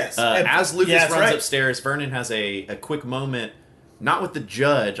 Yes. As Lucas runs upstairs, Vernon has a quick moment, not with the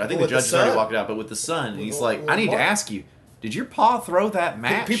judge. I think the judge has already walked out, but with the son. And he's like, I need to ask you, did your pa throw that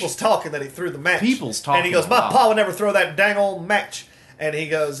match? People's talking that he threw the match. People's talking. And he goes, my pa would never throw that dang old match. And he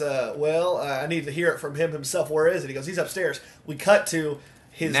goes, I need to hear it from him himself. Where is it? He goes, he's upstairs. We cut to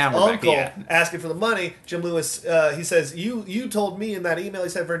his uncle asking for the money. Jim Lewis, he says, you told me in that email he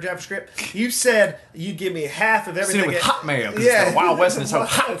said for JavaScript, you said you'd give me half of everything. With Hotmail, because it's the Wild West and it's so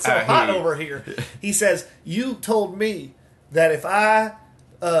hot. It's so hot over here. He says, you told me that if my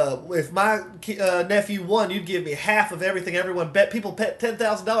nephew won, you'd give me half of everything. Everyone bet. People bet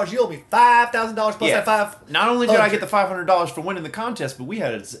 $10,000. You owe me $5,000 plus that $500. Not only did I get the $500 for winning the contest, but we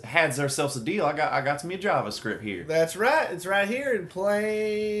had ourselves a deal. I got me a JavaScript here. That's right. It's right here in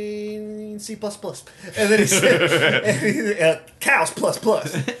plain C++. And then he said, cows plus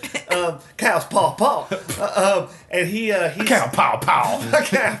plus. Cows paw paw. And he's cow paw paw.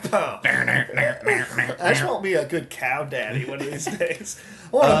 Cow paw. I just want me a good cow daddy one of these days.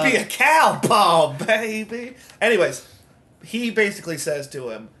 I want to be a cow paw, baby. Anyways, he basically says to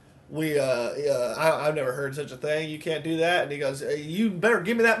him, I've never heard such a thing. You can't do that. And he goes, you better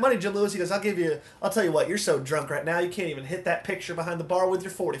give me that money, Jim Lewis. He goes, I'll tell you what, you're so drunk right now, you can't even hit that picture behind the bar with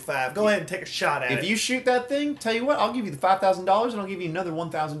your 45. Go ahead and take a shot at it. If you shoot that thing, tell you what, I'll give you the $5,000 and I'll give you another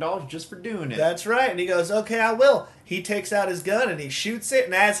 $1,000 just for doing it. That's right. And he goes, okay, I will. He takes out his gun and he shoots it.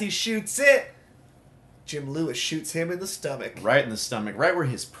 And as he shoots it, Jim Lewis shoots him in the stomach. Right in the stomach. Right where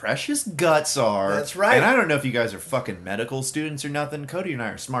his precious guts are. That's right. And I don't know if you guys are fucking medical students or nothing. Cody and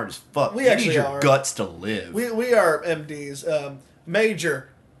I are smart as fuck. We actually need your guts to live. We are MDs. Major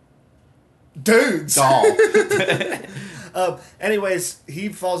dudes. Doll. Anyways,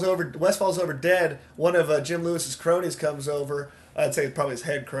 Wes falls over dead. One of Jim Lewis's cronies comes over. I'd say probably his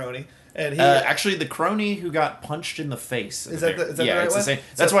head crony. And he actually, the crony who got punched in the face. Is that the right it's one? The same.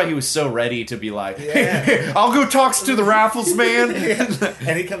 That's why he was so ready to be like, hey, I'll go talk to the Raffles man.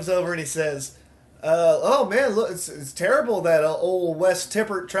 And he comes over and he says, oh man, look, it's terrible that old Wes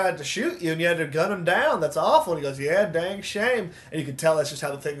Tippert tried to shoot you and you had to gun him down. That's awful. And he goes, yeah, dang shame. And you can tell that's just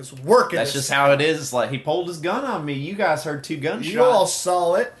how the thing is working. That's just how it is. It's like, he pulled his gun on me. You guys heard 2 gunshots. You all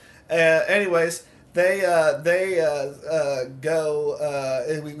saw it. Anyways... They go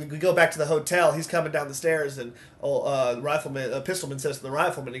back to the hotel. He's coming down the stairs, and Pistolman says to the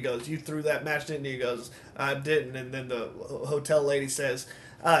rifleman, he goes, you threw that match, didn't you? He goes, I didn't. And then the hotel lady says,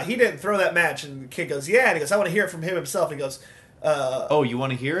 he didn't throw that match. And the kid goes, yeah. And he goes, I want to hear it from him himself. And he goes, oh, you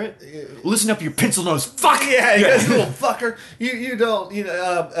want to hear it? Listen up, you pencil nose fuck! Yeah, you guys little fucker. You don't,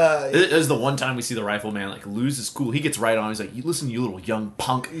 This is the one time we see the rifleman, like, lose his cool. He gets right on. He's like, you listen, you little young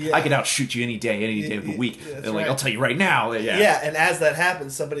punk. Yeah. I can outshoot you any day of the week. And like, I'll tell you right now. Yeah, and as that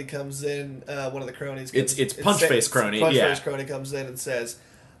happens, somebody comes in, one of the cronies. It's Punch-Face Crony. Punch-Face Crony comes in and says,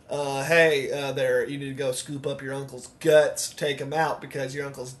 hey, there, you need to go scoop up your uncle's guts, take him out because your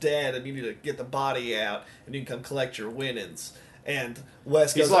uncle's dead, and you need to get the body out, and you can come collect your winnings. And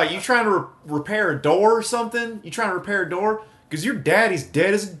Wes goes... He's like, you trying to repair a door or something? You trying to repair a door? Because your daddy's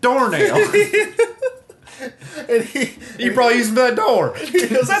dead as a doornail. And you probably using that door. He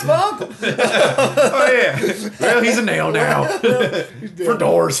goes, that's my uncle. Oh, yeah. Well, he's a nail now. For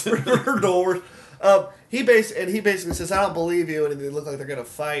doors. For doors. He basically says, I don't believe you, and they look like they're going to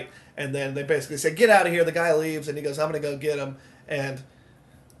fight. And then they basically say, get out of here. The guy leaves, and he goes, I'm going to go get him. And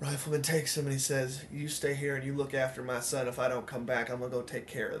Rifleman takes him, and he says, you stay here, and you look after my son. If I don't come back, I'm going to go take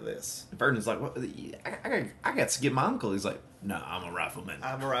care of this. Vernon's like, what? I got to get my uncle. He's like, no, I'm a rifleman.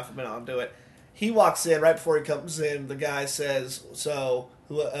 I'm a rifleman. I'll do it. He walks in. Right before he comes in, the guy says, so...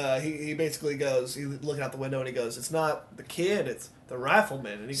 he basically goes, he's looking out the window, and he goes, it's not the kid, it's the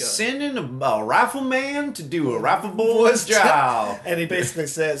rifleman. And he goes, sending a rifleman to do a rifle boy's job. And he basically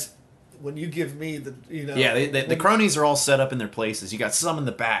says, when you give me the, Yeah, the cronies are all set up in their places. You got some in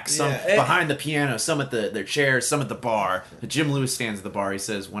the back, some behind the piano, some at their chairs, some at the bar. Jim Lewis stands at the bar. He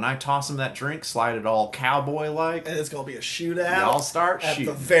says, when I toss him that drink, slide it all cowboy-like. And it's going to be a shootout. Y'all start at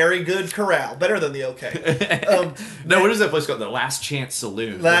shooting. The Very Good Corral. Better than the OK. No, what is that place called? The Last Chance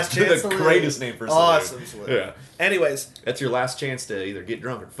Saloon. Last Chance Saloon. The greatest name for a saloon. Awesome saloon. Yeah. Anyways. That's your last chance to either get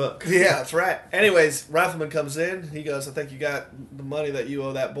drunk or fuck. Yeah, that's right. Anyways, Rifleman comes in. He goes, I think you got the money that you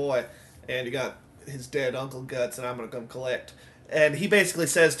owe that boy. And you got his dead uncle guts, and I'm going to come collect. And he basically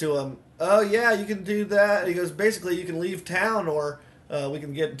says to him, oh, yeah, you can do that. He goes, basically, you can leave town, or we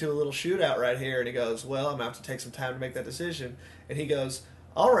can get into a little shootout right here. And he goes, well, I'm going to have to take some time to make that decision. And he goes,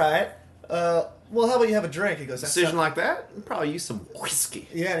 all right. Well, how about you have a drink? He goes, decision like that? We'll probably use some whiskey.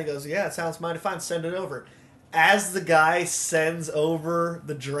 Yeah, and he goes, yeah, it sounds mighty fine. Send it over. As the guy sends over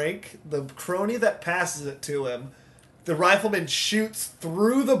the drink, the crony that passes it to him, the rifleman shoots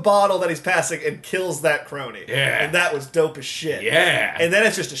through the bottle that he's passing and kills that crony. Yeah. And that was dope as shit. Yeah. And then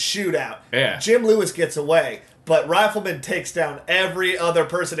it's just a shootout. Yeah. Jim Lewis gets away, but Rifleman takes down every other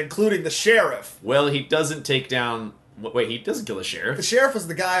person, including the sheriff. Well, he doesn't take down... Wait, he doesn't kill the sheriff. The sheriff was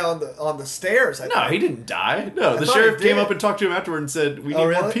the guy on the stairs, I think. No, he didn't die. No, the sheriff came up and talked to him afterward and said, we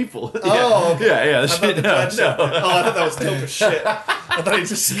need more people. Oh, okay. Yeah. I thought that was dope as shit. I thought he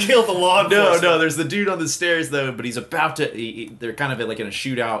just killed the law enforcement. No, there's the dude on the stairs, though, but he's about to... they're kind of like in a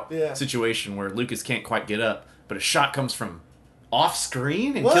shootout situation where Lucas can't quite get up, but a shot comes from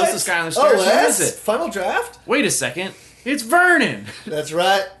off-screen and kills this guy on the stairs. Oh, Who is it? Final Draft? Wait a second. It's Vernon! That's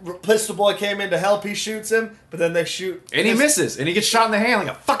right. Pistol Boy came in to help. He shoots him, but then they shoot... And he misses, and he gets shot in the hand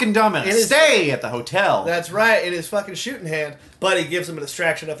like a fucking dumbass. Stay at the hotel. That's right, in his fucking shooting hand. But he gives him a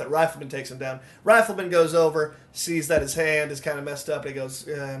distraction enough that Rifleman takes him down. Rifleman goes over, sees that his hand is kind of messed up, and he goes,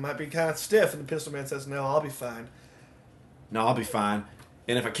 it might be kind of stiff. And the Pistol Man says, no, I'll be fine. No, I'll be fine.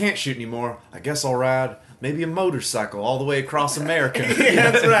 And if I can't shoot anymore, I guess I'll ride maybe a motorcycle all the way across America.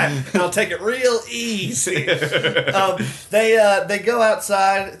 Yeah, that's right. And I'll take it real easy. They go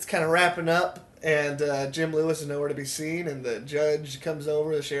outside. It's kind of wrapping up. And Jim Lewis is nowhere to be seen. And the judge comes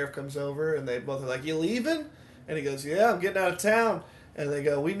over, the sheriff comes over. And they both are like, you leaving? And he goes, yeah, I'm getting out of town. And they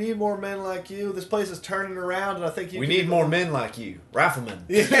go, we need more men like you. This place is turning around, and I think we need more men like you. Riflemen.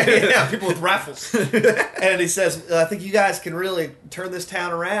 Yeah, people with rifles. And he says, I think you guys can really turn this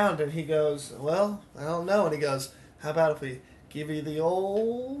town around. And he goes, well, I don't know. And he goes, how about if we give you the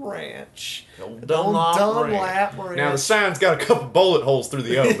old ranch? Old Dunlap ranch. Now, the sign's got a couple bullet holes through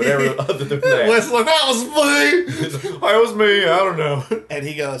the O, but other than that. Wes like, that was me! That was me, I don't know. And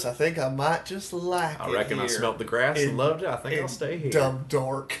he goes, I think I might just like it. I reckon I smelt the grass and loved it. I think I'll stay here. Dumb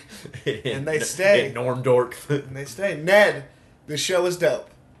dork. And they stay. Norm dork. And they stay. Ned, this show is dope.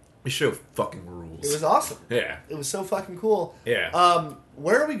 This show fucking rules. It was awesome. Yeah. It was so fucking cool. Yeah.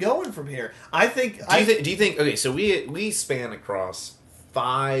 Where are we going from here? I think... Do you think... Okay, so we span across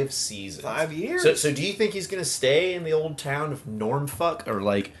 5 seasons. 5 years. So do you think he's going to stay in the old town of Normfuck? Or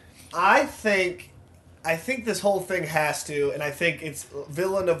like... I think this whole thing has to, and I think it's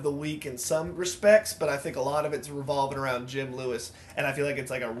villain of the week in some respects, but I think a lot of it's revolving around Jim Lewis, and I feel like it's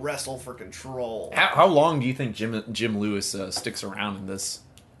like a wrestle for control. How long do you think Jim Lewis sticks around in this?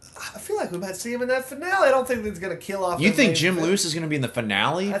 I feel like we might see him in that finale. I don't think he's going to kill off... You think Jim Lewis is going to be in the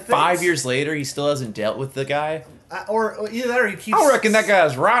finale? 5 years later, he still hasn't dealt with the guy? Or either that or he keeps... I reckon that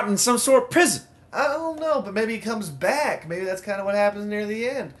guy's rotting in some sort of prison. I don't know, but maybe he comes back. Maybe that's kind of what happens near the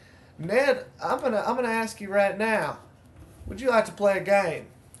end. Ned, I'm gonna ask you right now. Would you like to play a game?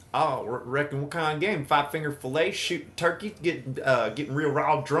 Oh, reckon what kind of game? 5-finger fillet, shoot turkey, getting real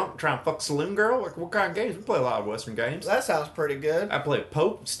raw drunk, trying to fuck a saloon girl? Like, what kind of games? We play a lot of Western games. That sounds pretty good. I play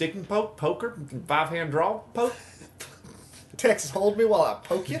poke, stick and poke, poker, 5-hand draw, poke. Texas, hold me while I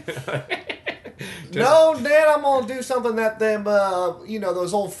poke you. No, Ned, I'm going to do something that them,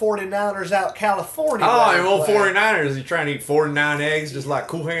 those old 49ers out California. Oh, them old 49ers. You're trying to eat 49 eggs just like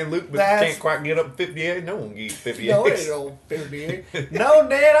Cool Hand Luke, but you can't quite get up to 50 eggs. No one can eat 50 no, eggs. It ain't old 50 eggs. No,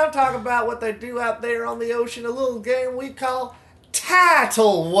 Ned, I'm talking about what they do out there on the ocean. A little game we call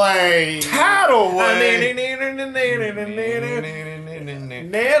Tidal Wave. Tidal Wave.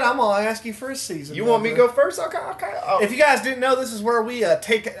 Ned, I'm going to ask you for a season. You want me to go first? Okay. Oh. If you guys didn't know, this is where we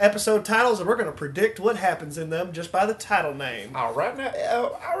take episode titles and we're going to predict what happens in them just by the title name. All right.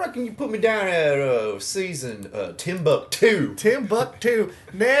 Now, I reckon you put me down at season Timbuktu. Timbuktu.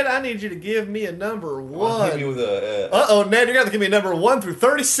 Ned, I need you to give me a number 1. Hit me with a... Uh-oh, Ned, you're going to have to give me a number 1 through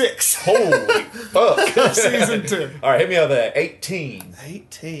 36. Holy fuck. Season 2. All right, hit me with a 18.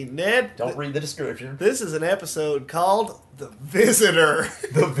 18. Ned. Don't read the description. This is an episode called The Visitor.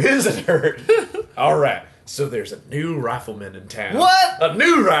 The Visitor. All right. So there's a new rifleman in town. What? A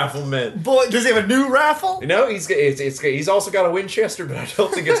new rifleman. Boy, does he have a new rifle? You know, he's also got a Winchester, but I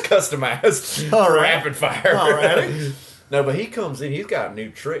don't think it's customized. All right. Rapid fire. All right. No, but he comes in. He's got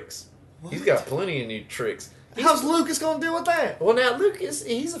new tricks. What? He's got plenty of new tricks. How's Lucas going to deal with that? Well, now Lucas,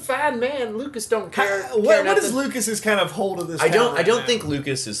 he's a fine man. Lucas don't care. What is Lucas's kind of hold of this? I don't think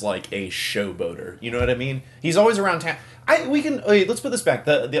Lucas is like a showboater. You know what I mean? He's always around town. Let's put this back.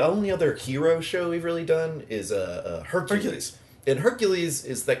 The only other hero show we've really done is Hercules. And Hercules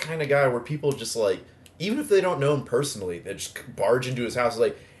is that kind of guy where people just like, even if they don't know him personally, they just barge into his house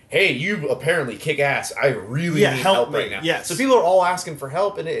like, hey, you apparently kick ass. I really need help right now. Yes. So people are all asking for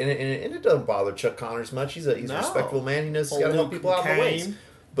help, and it doesn't bother Chuck Connors much. He's a respectable man. He knows he's got to help people out of the ways.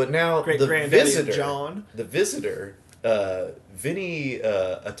 But now the visitor, Vinny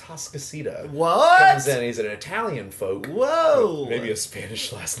Atascocita, comes in. He's an Italian folk. Whoa. Maybe a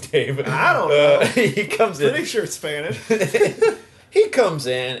Spanish last name. I don't know. He comes in. Pretty sure it's Spanish. He comes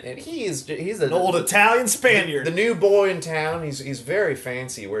in and he's an old Italian Spaniard. The new boy in town. He's very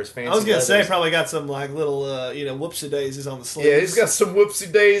fancy. Wears fancy. I was gonna say probably got some like little whoopsie daisies on the sleeves. Yeah, he's got some whoopsie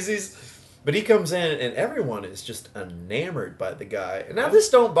daisies. But he comes in and everyone is just enamored by the guy. And now this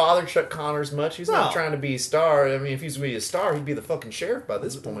don't bother Chuck Connors much. He's not trying to be a star. I mean, if he's going to be a star, he'd be the fucking sheriff by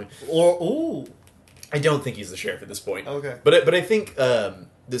this point. I don't think he's the sheriff at this point. Okay. But I think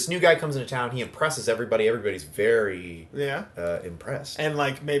this new guy comes into town. He impresses everybody. Everybody's very impressed. And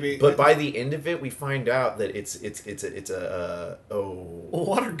like maybe. But by the end of it, we find out that it's a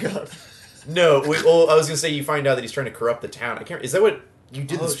water gun. No, I was gonna say you find out that he's trying to corrupt the town. I can't. Is that what you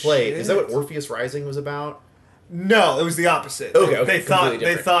did this play? Shit. Is that what Orpheus Rising was about? No, it was the opposite. Okay, they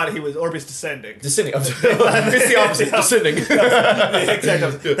thought he was Orpheus Descending. It's the opposite. Descending.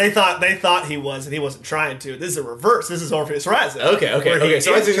 Exactly. They thought he was, and he wasn't trying to. This is a reverse. This is Orpheus Rising. Okay.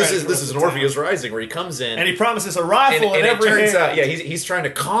 So I think this is an Orpheus Rising where he comes in and he promises a rifle and every it turns out, he's trying to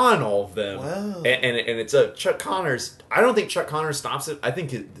con all of them. Wow. And it's a Chuck Connors. I don't think Chuck Connors stops it. I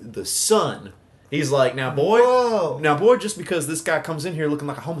think the son. He's like, now boy, just because this guy comes in here looking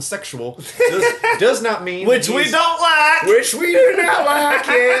like a homosexual does not mean which we don't like. Which we do not like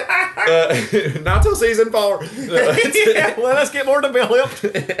yet. Not till season 4. Well, let's get more developed.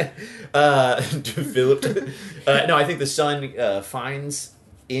 No, I think the son finds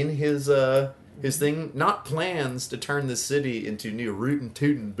in his thing not plans to turn the city into new rootin'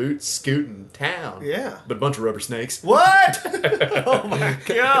 tootin' boot scootin' town. Yeah. But a bunch of rubber snakes. What? Oh my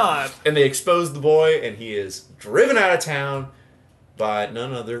god. And they expose the boy and he is driven out of town by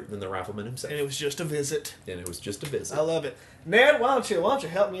none other than the rifleman himself. And it was just a visit. I love it. Ned, why don't you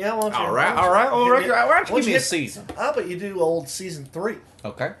help me out? All right. Why don't you give me a season? How about you do old season 3?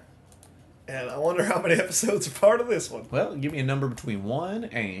 Okay. And I wonder how many episodes are part of this one. Well, give me a number between 1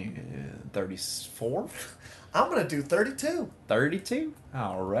 and 34. I'm going to do 32. 32?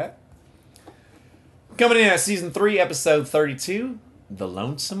 All right. Coming in at season 3, episode 32, The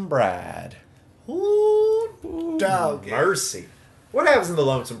Lonesome Bride. Ooh, dog. Mercy. What happens in The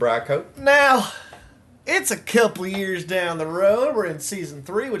Lonesome Bride, Cope? Now, it's a couple years down the road. We're in season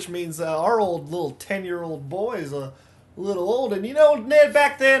 3, which means our old little 10-year-old boy is a little old. And you know, Ned,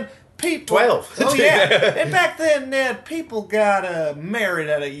 back then... 12. Oh, yeah. And back then, Ned, people got married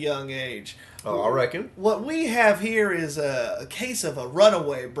at a young age. Oh, I reckon. What we have here is a case of a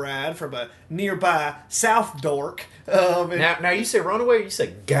runaway bride from a nearby South Dork. Now you say runaway or you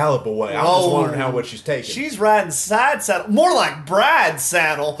say gallop away? I'm just wondering how much she's taking. She's riding side saddle. More like bride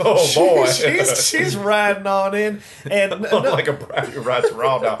saddle. Oh, boy. She's riding on in. And like a bride who rides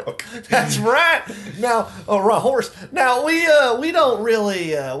raw dog. That's right. Now, a horse. Now, we don't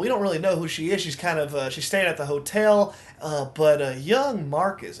really know who she is. She's kind of, she's staying at the hotel. But young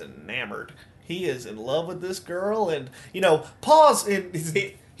Mark is enamored. He is in love with this girl, and Paul's in.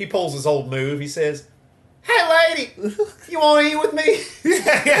 He pulls his old move. He says, "Hey, lady, you want to eat with me?"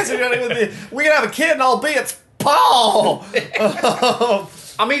 Yes, you want to eat with me. We can have a kid, and I'll be it's Paul.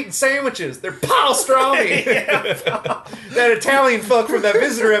 I'm eating sandwiches. They're pastrami. That Italian fuck from that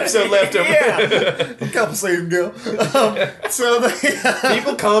visitor episode left him. Yeah, a couple seasons ago.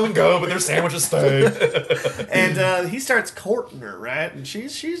 People come and go, but their sandwiches stay. And he starts courting her, right? And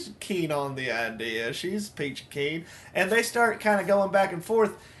she's keen on the idea. She's peachy keen, and they start kind of going back and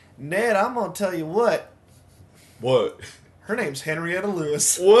forth. Ned, I'm gonna tell you what. What? Her name's Henrietta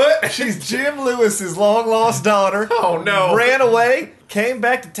Lewis. What? She's Jim Lewis's long-lost daughter. Oh, no. Ran away, came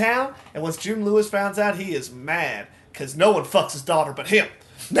back to town, and once Jim Lewis finds out, he is mad. Because no one fucks his daughter but him.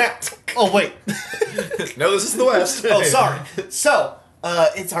 Now, oh, wait. No, this is the West. Oh, sorry. So,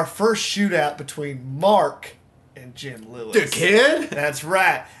 it's our first shootout between Mark and Jim Lewis. The kid? That's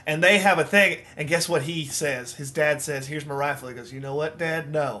right. And they have a thing, and guess what he says? His dad says, here's my rifle. He goes, you know what,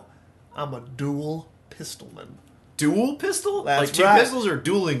 Dad? No. I'm a dual pistolman. Dual pistol? That's like two right. pistols or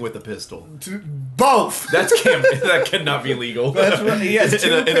dueling with a pistol? Both. That cannot be legal. That's right. He has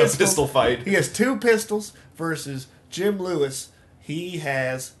two in a pistols. pistol fight. He has two pistols versus Jim Lewis. He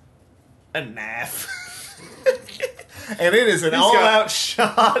has a knife. And it is an all-out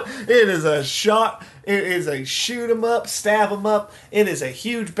shot. It is a shot. It is a shoot 'em up, stab 'em up. It is a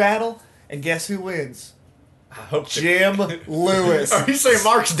huge battle. And guess who wins? I hope Jim Lewis. Are you saying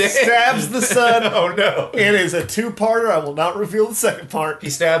Mark's dead? Stabs the son. Oh, no. It is a two-parter. I will not reveal the second part. He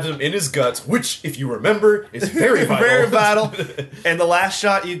stabs him in his guts, which, if you remember, is very vital. Very vital. And the last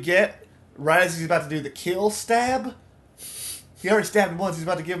shot you get, right as he's about to do the kill stab, he already stabbed him once. He's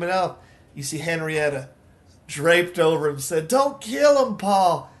about to give him another. You see Henrietta draped over him, said, "Don't kill him,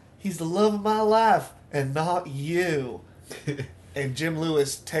 Paul. He's the love of my life, and not you." And Jim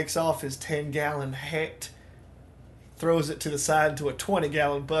Lewis takes off his 10-gallon hat, throws it to the side into a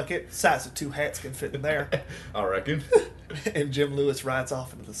 20-gallon bucket. Size of two hats can fit in there. I reckon. And Jim Lewis rides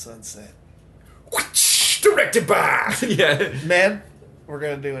off into the sunset. Directed by... Yeah. Man, we're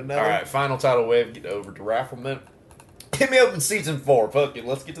going to do another. All right, final tidal wave. Get over to Rifleman. Hit me up in season 4. Fuck it.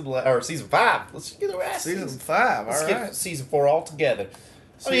 Let's get to or season 5. Let's get to season 5. Let's all get right. season 4 all together.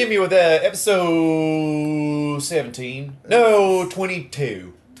 So hit me with episode 17. No,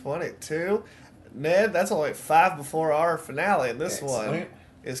 22. 22. Ned, that's only 5 before our finale, and this Excellent. one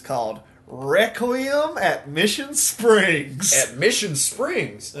is called Requiem at Mission Springs. At Mission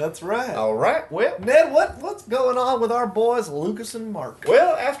Springs. That's right. All right. Well, Ned, what's going on with our boys Lucas and Mark?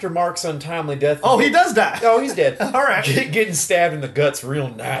 Well, after Mark's untimely death... Oh, he does die. Oh, he's dead. All right. Getting stabbed in the guts real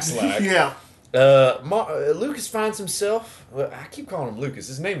nice like. Yeah. Lucas finds himself... Well, I keep calling him Lucas.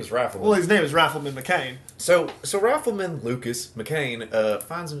 His name is Rifleman. Well, his name is Rifleman McCain. So Rifleman Lucas McCain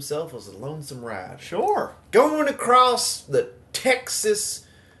finds himself as a lonesome ride. Sure. Going across the Texas...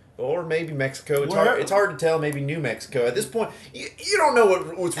 Or maybe Mexico. It's hard to tell. Maybe New Mexico. At this point, you don't know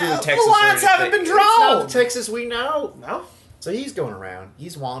what's really Texas. The lines haven't been drawn. It's not the Texas we know. No. So he's going around.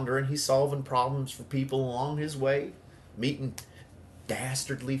 He's wandering. He's solving problems for people along his way. Meeting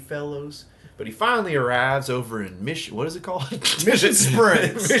dastardly fellows. But he finally arrives over in Mission... What is it called? Mission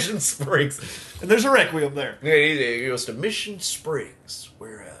Springs. Mission Springs. And there's a Requiem there. Yeah, he goes to Mission Springs,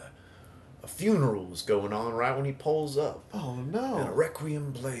 where a funeral is going on right when he pulls up. Oh, no. And a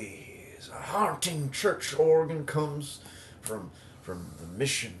requiem plays. A haunting church organ comes from the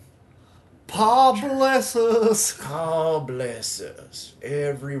mission. Pa bless us. Pa bless us.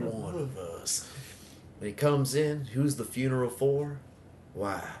 Every one of us. When he comes in, who's the funeral for?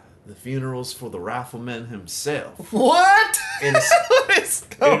 Why, the funeral's for the Rifleman himself. What? What is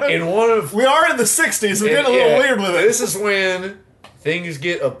going In one of... We are in the 60s. We're getting a little weird with it. This is when... things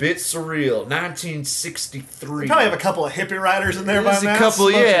get a bit surreal. 1963. We probably have a couple of hippie riders in there by There's now. a couple,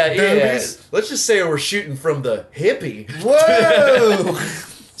 Smoking yeah. doobies. Let's just say we're shooting from the hippie. Whoa!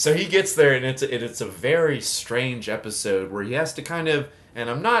 So he gets there, and it's a very strange episode where he has to kind of,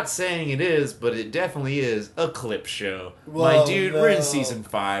 and I'm not saying it is, but it definitely is, a clip show. My dude, we're in season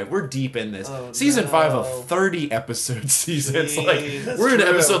 5. We're deep in this. Season 5 of 30 episode season. It's like, we're in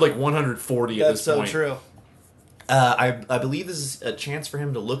episode like 140 at this point. That's so true. I believe this is a chance for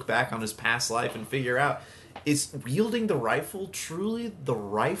him to look back on his past life and figure out, is wielding the rifle truly the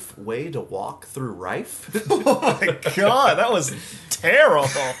rife way to walk through rife? Oh my god, that was terrible.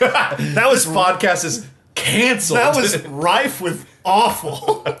 That was This podcast is canceled. That was rife with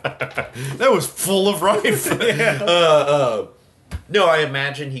awful. That was full of rife. No, I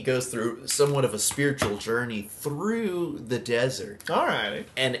imagine he goes through somewhat of a spiritual journey through the desert. Alrighty.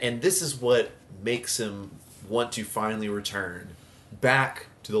 And this is what makes him want to finally return back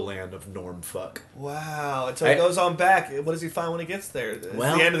to the land of Normfuck. Wow. And so he goes on back. What does he find when he gets there? It's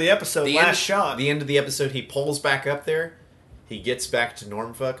Well, the end of the episode. Shot. The end of the episode, he pulls back up there. He gets back to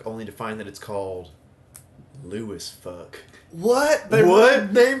Normfuck, only to find that it's called Lewisfuck. What? They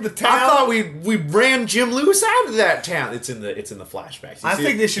named the town? I thought we ran Jim Lewis out of that town. It's in the flashbacks. I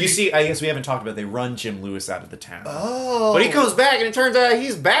think they should. I guess we haven't talked about. They run Jim Lewis out of the town. Oh, but he comes back, and it turns out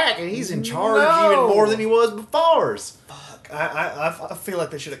he's back, and he's in charge even more than he was before. Fuck! I feel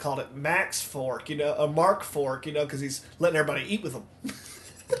like they should have called it Max Fork, a Mark Fork, because he's letting everybody eat with him.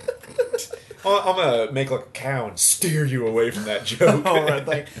 I'm gonna make like a cow and steer you away from that joke. All right,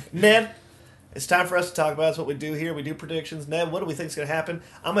 thanks, Ned. It's time for us to talk about. That's what we do here. We do predictions. Ned, what do we think is going to happen?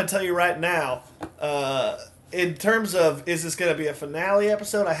 I'm going to tell you right now. In terms of, is this going to be a finale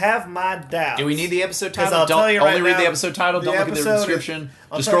episode? I have my doubts. Do we need the episode title? I'll tell you right only read now, the episode title. Don't look at the description.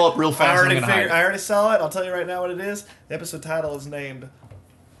 Just scroll up real fast. I already saw it. I'll tell you right now what it is. The episode title is named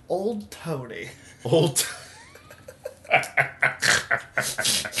Old Tony. Old.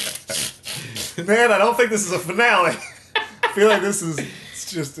 Man, I don't think this is a finale. I feel like this is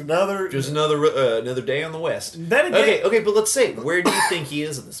just another day on the West. Okay, but let's say, where do you think he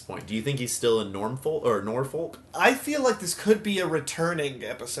is at this point? Do you think he's still in Norfolk? I feel like this could be a returning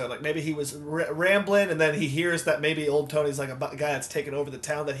episode. Like maybe he was rambling, and then he hears that maybe Old Tony's like a guy that's taken over the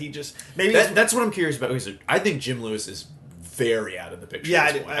town. That he just maybe that's what I'm curious about. I think Jim Lewis is very out of the picture. Yeah,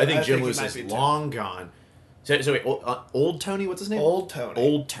 I think Jim Lewis is long gone. So wait, Old Tony, what's his name? Old Tony.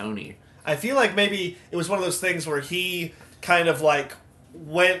 Old Tony. I feel like maybe it was one of those things where he kind of like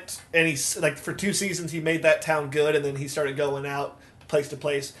went and he's like for 2 seasons he made that town good, and then he started going out place to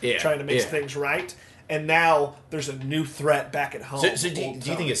place trying to make things right. And now there's a new threat back at home. So do you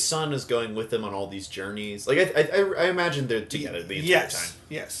think his son is going with him on all these journeys? Like I imagine they're together the entire time.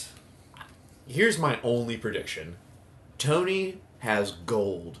 Yes. Here's my only prediction: Tony has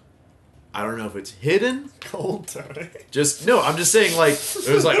gold. I don't know if it's hidden. Gold Tony. I'm just saying, like, it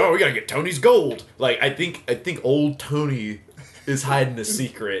was like, oh, we gotta get Tony's gold. Like, I think Old Tony is hiding a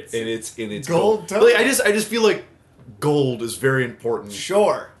secret, and it's gold. Tony. Like, I just feel like gold is very important.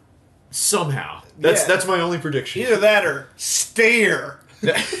 Sure. Somehow. That's my only prediction. Either that or stare.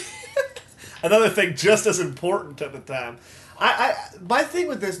 Another thing just as important at the time. My thing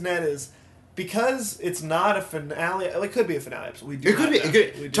with this, Ned, is because it's not a finale. It could be a finale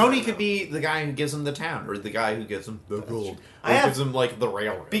episode. Tony could be the guy who gives him the town, or the guy who gives him the gold, or gives him like the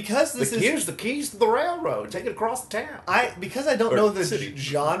railroad. Because here's the keys to the railroad. Take it across the town. Because I don't know the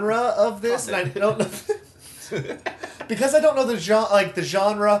genre of this, and I don't know. Because I don't know the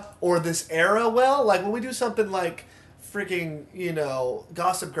genre or this era well. Like when we do something like freaking,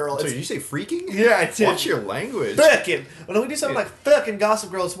 Gossip Girl. So did you say freaking? Yeah, I did. Watch your language. Fucking. When we do something like fucking Gossip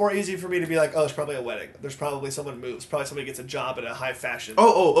Girl, it's more easy for me to be like, oh, it's probably a wedding. There's probably someone moves. Probably somebody gets a job in a high fashion.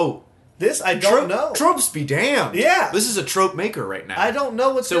 Oh. This I don't know. Tropes be damned. Yeah. This is a trope maker right now. I don't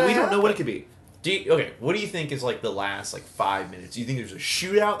know what's so we don't know what it could be. What do you think is like the last 5 minutes? Do you think there's a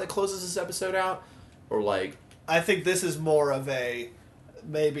shootout that closes this episode out? Or like... I think this is more of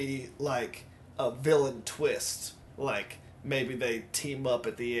maybe like a villain twist. Like, maybe they team up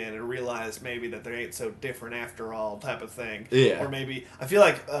at the end and realize maybe that they ain't so different after all type of thing. Yeah. Or maybe, I feel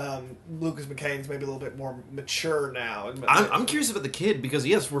like Lucas McCain's maybe a little bit more mature now. I'm curious about the kid because,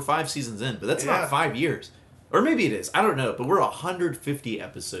 yes, we're 5 seasons in, but that's not 5 years. Or maybe it is. I don't know. But we're 150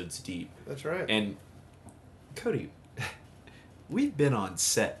 episodes deep. That's right. And, Cody, we've been on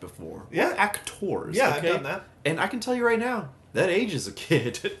set before. Yeah. We're actors. Yeah, okay? I've done that. And I can tell you right now, that ages a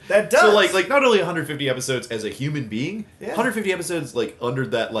kid. That does. So like not only 150 episodes as a human being, 150 episodes under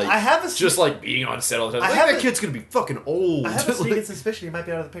that I have just being on set all the time. That kid's gonna be fucking old. I have a sneaking suspicion he might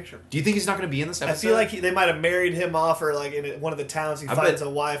be out of the picture. Do you think he's not gonna be in this episode? I feel like they might have married him off, or like in one of the towns he finds a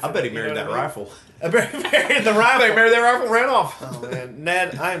wife. I bet he married that rifle. I bet he married the rifle. They married that rifle, ran off. Oh man,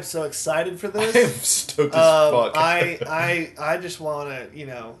 Ned, I am so excited for this. I am stoked as fuck. I just want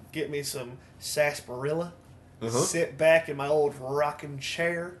to get me some sarsaparilla. Sit back in my old rocking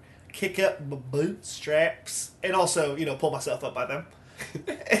chair, kick up my bootstraps, and also, pull myself up by them.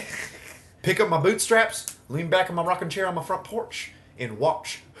 Pick up my bootstraps, lean back in my rocking chair on my front porch, and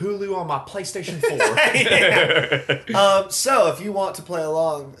watch Hulu on my PlayStation 4. So, if you want to play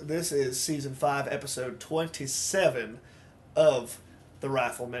along, this is Season 5, Episode 27 of The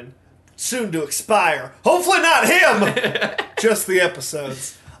Rifleman. Soon to expire. Hopefully not him! Just the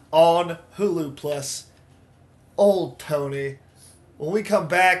episodes on Hulu Plus. Old Tony. When we come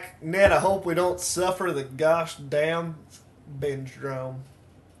back, Ned, I hope we don't suffer the gosh damn binge-drome.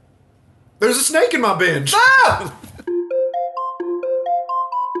 There's a snake in my binge! Ah!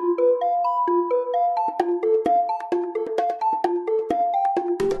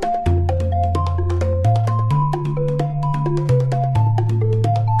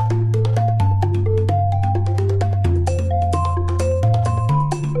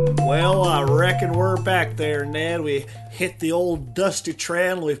 Well, I reckon we're back there, Ned. We hit the old dusty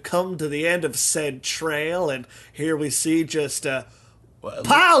trail. We've come to the end of said trail, and here we see just a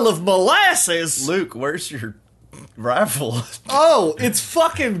pile of molasses. Luke, where's your rifle? Oh, it's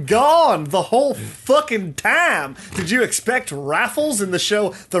fucking gone the whole fucking time. Did you expect rifles in the show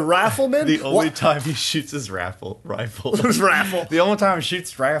The Rifleman? The only time he shoots his rifle. It was rifle. The only time he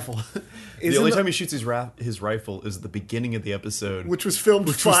shoots rifle. The only time he shoots his rifle is at the beginning of the episode. Which was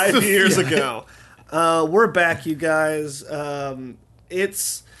filmed 5 years ago. We're back, you guys.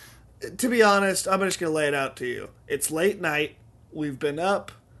 It's, to be honest, I'm just going to lay it out to you. It's late night. We've been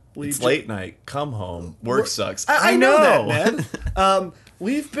up. It's late night. Come home. Work sucks. I know that, man.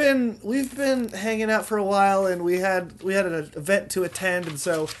 We've been hanging out for a while, and we had an event to attend, and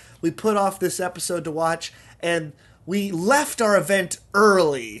so we put off this episode to watch, and we left our event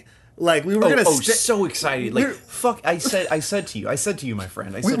early. Like, we were gonna so excited. Like, fuck, I said to you, my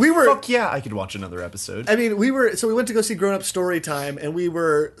friend, I said, fuck yeah, I could watch another episode. I mean, we went to go see Grown Up Storytime, and we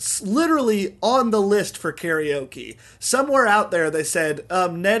were literally on the list for karaoke. Somewhere out there, they said,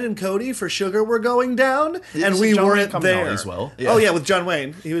 Ned and Cody for Sugar were going down, and we weren't there. As well. Yeah. Oh yeah, with John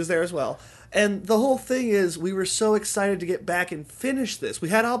Wayne. He was there as well. And the whole thing is, we were so excited to get back and finish this. We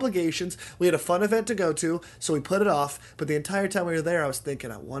had obligations. We had a fun event to go to, so we put it off. But the entire time we were there, I was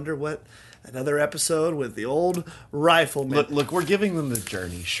thinking, I wonder what another episode with the old rifleman. Look, we're giving them the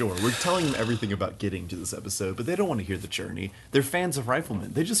journey, sure. We're telling them everything about getting to this episode, but they don't want to hear the journey. They're fans of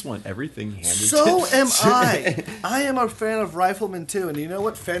Rifleman. They just want everything handed to them. So am I. I am a fan of Rifleman, too. And you know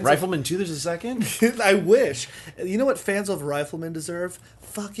what fans Rifleman 2, there's a second? I wish. You know what fans of Rifleman deserve?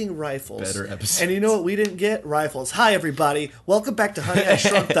 Fucking rifles. Better episodes. And you know what we didn't get? Rifles. Hi, everybody. Welcome back to Honey, I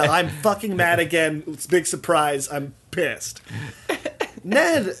Shrunk That. I'm fucking mad again. It's a big surprise. I'm pissed.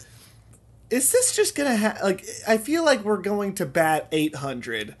 Ned, is this just gonna like? I feel like we're going to bat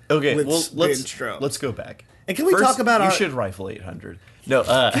 800. Okay, with well let's go back. And can we talk about you should rifle 800. No,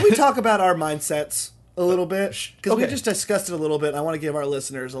 can we talk about our mindsets a little bit? Because okay. we just discussed it a little bit. I want to give our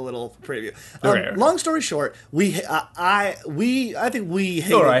listeners a little preview. Okay. Long story short, I think we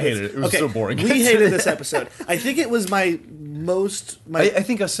hated. I hated it. It was so boring. We hated this episode. I think it was I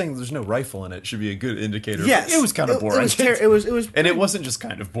think us saying there's no rifle in it should be a good indicator. Yes, it was kind of boring. It was, and it wasn't just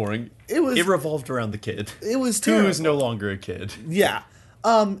kind of boring. It revolved around the kid. It was terrible. Who is no longer a kid. Yeah.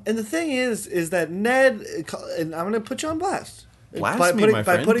 And the thing is that Ned, and I'm going to put you on blast. Blast me, my friend.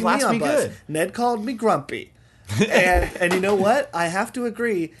 By putting blast me on blast. Good. Ned called me grumpy. and you know what? I have to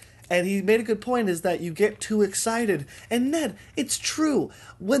agree. And he made a good point, is that you get too excited. And Ned, it's true.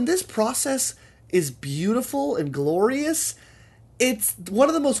 When this process is beautiful and glorious, it's one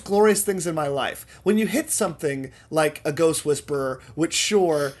of the most glorious things in my life. When you hit something like a Ghost Whisperer, which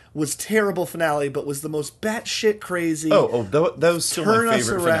sure was terrible finale, but was the most batshit crazy. That was still my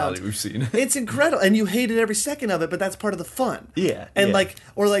favorite finale we've seen. It's incredible, and you hated every second of it, but that's part of the fun. Yeah, and yeah.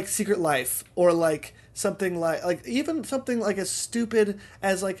 like Secret Life, or like something like even something like as stupid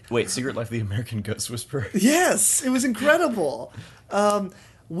as like Secret Life, the American Ghost Whisperer. Yes, it was incredible.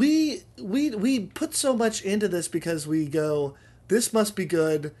 We put so much into this because we go, this must be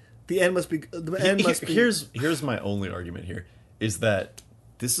good. The end must be. Here's my only argument here is that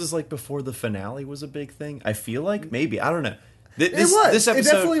this is like before the finale was a big thing. I feel like maybe, I don't know. This episode, it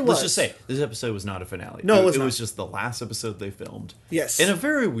definitely was. Let's just say this episode was not a finale. No, it was just the last episode they filmed. Yes, and a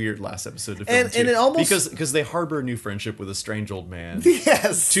very weird last episode to film and it almost because they harbor a new friendship with a strange old man.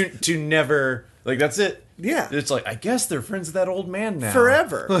 Yes, to never that's it. Yeah, it's like I guess they're friends with that old man now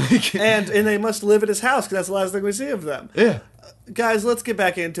forever, and they must live at his house because that's the last thing we see of them. Yeah. Guys, let's get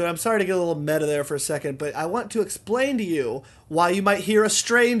back into it. I'm sorry to get a little meta there for a second, but I want to explain to you why you might hear a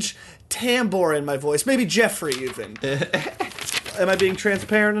strange timbre in my voice. Maybe Jeffrey, even. Am I being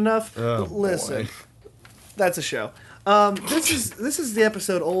transparent enough? Oh, listen, boy. That's a show. This is the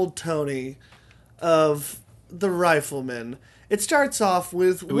episode Old Tony of The Rifleman. It starts off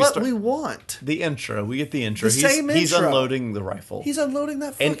with we want. The intro. We get the intro. The same intro. He's unloading the rifle. He's unloading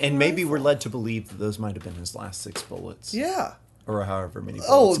that fucking and maybe rifle. we're led to believe that those might have been his last 6 bullets. Yeah. Or however many bullets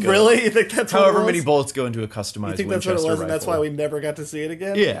Oh, go. really? You think that's what it However was? many bullets go into a customized You think Winchester that's what it was, rifle. and that's why we never got to see it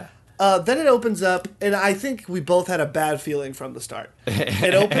again? Yeah. Then it opens up, and I think we both had a bad feeling from the start.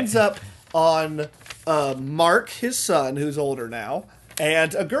 It opens up on Mark, his son, who's older now,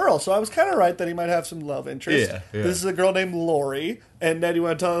 and a girl. So I was kind of right that he might have some love interest. Yeah. This is a girl named Lori. And Ned, you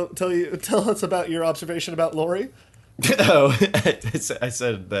want to tell us about your observation about Lori? Oh, I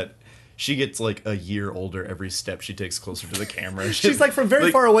said that she gets like a year older every step she takes closer to the camera. She's like from very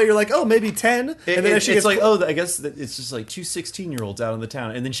far away. You're like, oh, maybe 10. And then as she it's gets like, I guess that it's just like 2 16-year-olds out in the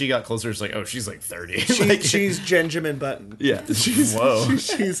town. And then she got closer. It's like, oh, she's like 30. She's Benjamin Button. Yeah. Whoa.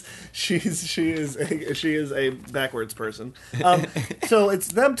 She is a backwards person. So it's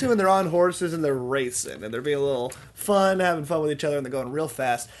them two, and they're on horses and they're racing and they're being a little fun, having fun with each other, and they're going real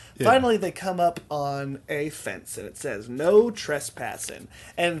fast. Yeah. Finally, they come up on a fence and it says no trespassing.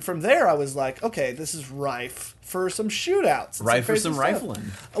 And from there, I was like, okay, this is rife for some shootouts. Rife for some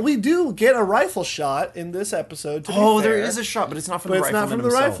rifling. We do get a rifle shot in this episode. To be fair, there is a shot, but it's not from the rifleman. It's not from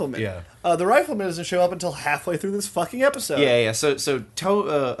the rifleman. Yeah. The rifleman doesn't show up until halfway through this fucking episode. Yeah. So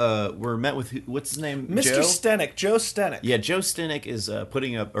we're met with what's his name? Mr. Stenik, Joe Stenik. Yeah, Joe Stenik is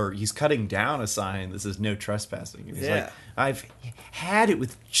putting up, or he's cutting down a sign that says no trespassing. And he's like, I've had it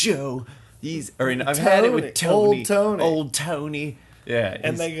with Joe. I've had it with Tony. Old Tony. Yeah.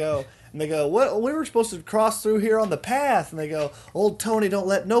 And they go, what? We were supposed to cross through here on the path. And they go, old Tony don't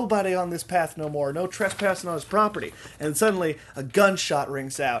let nobody on this path no more. No trespassing on his property. And suddenly a gunshot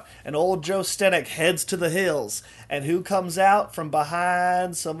rings out. And old Joe Stenik heads to the hills. And who comes out from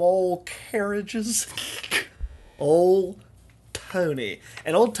behind some old carriages? Old Tony.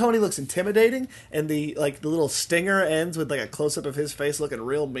 And old Tony looks intimidating, and the little stinger ends with like a close up of his face looking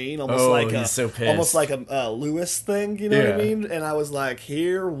real mean, he's so pissed. Almost like a Lewis thing, you know what I mean? And I was like,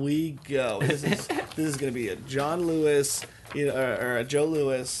 here we go. This is gonna be a John Lewis, or a Joe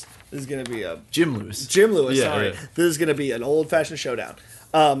Lewis. This is gonna be a Jim Lewis. Sorry, this is gonna be an old fashioned showdown.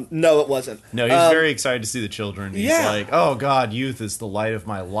 No, it wasn't. No, he's very excited to see the children. He's like, oh God, youth is the light of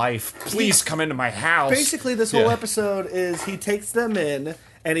my life. Please come into my house. Basically, this whole episode is he takes them in,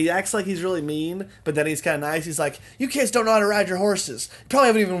 and he acts like he's really mean, but then he's kind of nice. He's like, you kids don't know how to ride your horses. You probably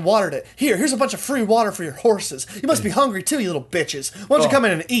haven't even watered it. Here's a bunch of free water for your horses. You must be hungry too, you little bitches. Why don't you come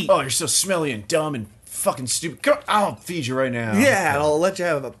in and eat? Oh, you're so smelly and dumb and fucking stupid. Come, I'll feed you right now. Yeah, and I'll let you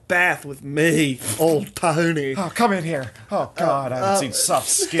have a bath with me, old Tony. Oh, come in here. Oh, God, I haven't seen Soft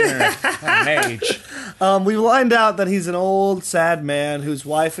Skinner an age. We find out that he's an old, sad man whose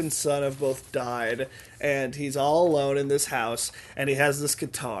wife and son have both died, and he's all alone in this house, and he has this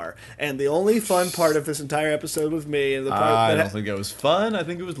guitar. And the only fun part of this entire episode with me, and the part I don't think it was fun. I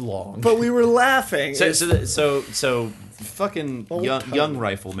think it was long. But we were laughing. So fucking young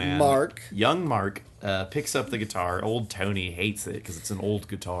rifleman young Mark picks up the guitar. Old Tony hates it because it's an old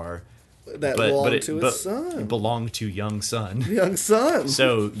guitar. That belonged to his son. It belonged to young son. Young son.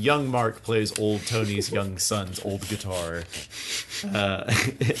 So young Mark plays old Tony's young son's old guitar.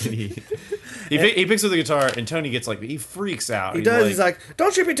 He picks up the guitar, and Tony gets he freaks out. He's like,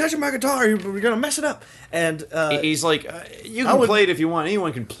 don't you be touching my guitar, you're going to mess it up. And he's like, you can play it if you want.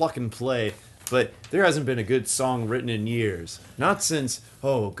 Anyone can pluck and play. But there hasn't been a good song written in years. Not since,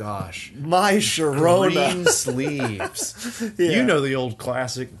 oh gosh. My Sharona. Green Sleeves. You know the old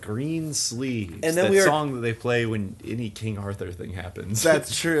classic Green Sleeves. And then song that they play when any King Arthur thing happens.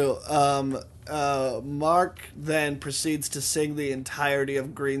 That's true. Mark then proceeds to sing the entirety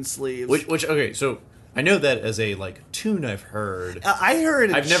of Green Sleeves. Which okay, so I know that as a tune I've heard. I heard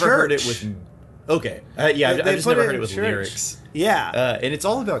it I've never heard it with... Okay. I've just never heard it with lyrics. Yeah. And it's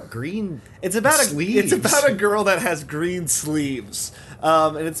all about green sleeves. It's about a girl that has green sleeves.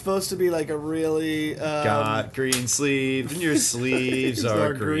 And it's supposed to be like a really... Got green sleeves, and your sleeves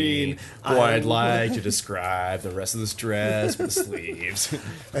are green. Boy, I'd like to describe the rest of this dress with the sleeves.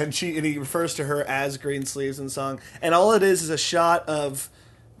 And he refers to her as green sleeves in the song. And all it is a shot of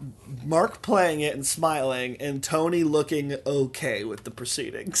Mark playing it and smiling, and Tony looking okay with the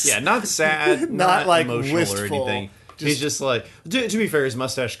proceedings. Yeah, not sad, not emotional wistful, or anything. He's just like, to be fair, his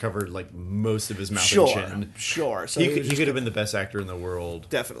mustache covered most of his mouth and chin. Sure. So he could have been the best actor in the world.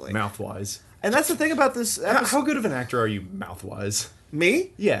 Definitely. Mouth-wise. And that's the thing about this episode. How good of an actor are you mouth-wise? Me?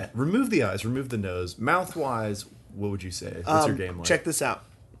 Yeah. Remove the eyes, remove the nose. Mouth-wise, what would you say? What's your game like? Check this out.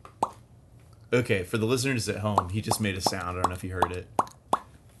 Okay, for the listeners at home, he just made a sound. I don't know if you heard it.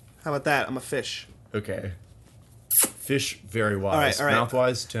 How about that? I'm a fish. Okay. Fish, very wise. All right.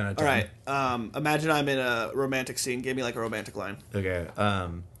 Mouth-wise, 10 out of 10. All right. Imagine I'm in a romantic scene. Give me like a romantic line. Okay.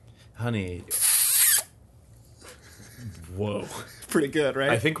 Honey. Whoa. Pretty good, right?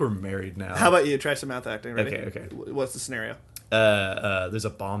 I think we're married now. How about you? Try some mouth acting. Ready? Okay. What's the scenario? There's a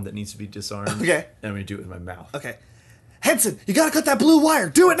bomb that needs to be disarmed. Okay. And I'm going to do it with my mouth. Okay. Henson, you gotta cut that blue wire.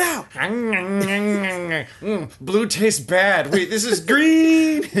 Do it now. Blue tastes bad. Wait, this is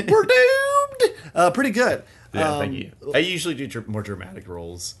green. We're doomed. Pretty good. Yeah, thank you. I usually do more dramatic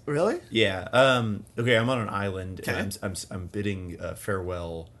roles. Really? Yeah. Okay, I'm on an island, Okay. and I'm bidding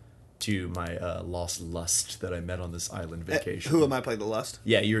farewell to my lost lust that I met on this island vacation. Who am I playing the lust?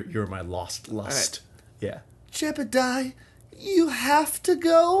 Yeah, you're my lost lust. Yeah. Jebediah, you have to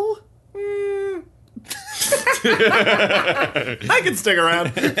go. I can stick around.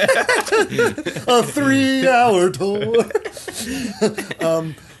 A 3-hour tour.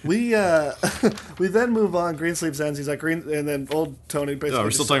 We then move on. Greensleeves ends. He's like and then old Tony basically. Oh,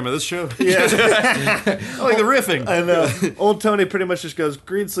 we're still talking about this show. Yeah, I like the riffing. I know. Old Tony pretty much just goes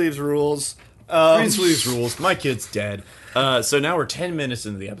Greensleeves rules. Greensleeves rules. My kid's dead. So now we're 10 minutes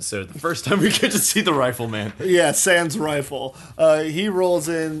into the episode. The first time we get to see the rifleman. Yeah, Sans rifle. He rolls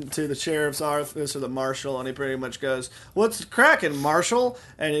into the sheriff's office or the marshal, and he pretty much goes, "What's cracking, Marshal?"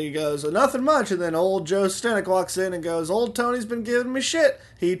 And he goes, "Nothing much." And then old Joe Stenek walks in and goes, "Old Tony's been giving me shit.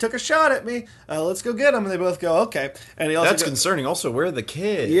 He took a shot at me. Let's go get him." And they both go, "Okay." And he also That's concerning. Also, where are the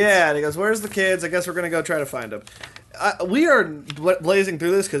kids? Yeah, and he goes, "Where's the kids? I guess we're gonna go try to find them." We are blazing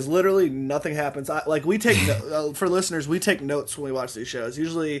through this because literally nothing happens. We take for listeners, we take notes when we watch these shows.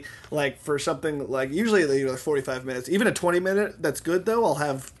 Usually, like for something like 45 minutes, even a 20-minute. That's good though. I'll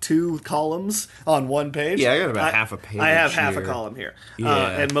have 2 columns on one page. Yeah, I got about half a page. I have half a column here, Yeah.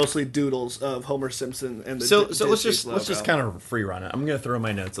 and mostly doodles of Homer Simpson and the. So let's just kind of free run it. I'm gonna throw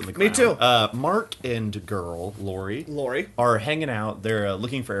my notes on the ground. Me too. Mark and girl Lori are hanging out. They're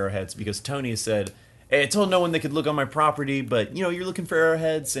looking for arrowheads because Tony said, "Hey, I told no one they could look on my property, but you're looking for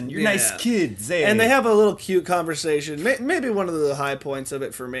arrowheads and you're nice kids." Hey. And they have a little cute conversation. Maybe one of the high points of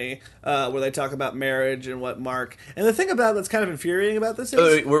it for me, where they talk about marriage and what Mark. And the thing about that's kind of infuriating about this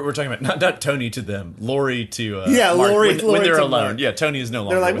is we're talking about not Tony to them, Lori to Mark. Lori when they're to alone. Mark. Yeah, Tony is no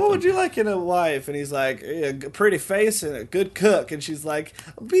longer. They're like, with "What them. would you like in a wife?" And he's like, "A pretty face and a good cook." And she's like,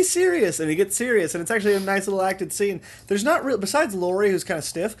 "Be serious." And he gets serious, and it's actually a nice little acted scene. There's not really, besides Lori, who's kind of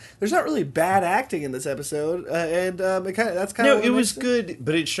stiff. There's not really bad acting in this episode. It was good,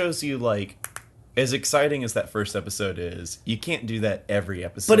 but it shows you as exciting as that first episode is, you can't do that every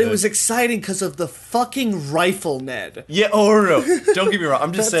episode. But it was exciting because of the fucking rifle, Ned. Yeah. Oh no! Don't get me wrong.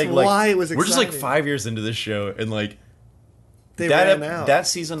 I'm just saying, why it was we're just exciting. 5 years into this show, and they ran out. That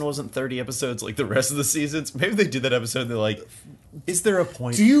season wasn't 30 episodes like the rest of the seasons. Maybe they did that episode. And they're like, "Is there a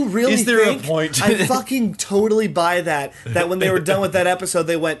point? Do you really? Is there a point?" I fucking totally buy that. That when they were done with that episode,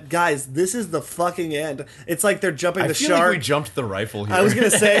 they went, "Guys, this is the fucking end." It's like they're jumping the shark. Like we jumped the rifle here. I was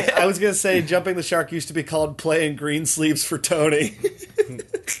gonna say, jumping the shark used to be called playing Greensleeves for Tony.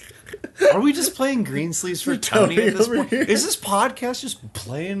 Are we just playing Greensleeves for Tony at this point? Here. Is this podcast just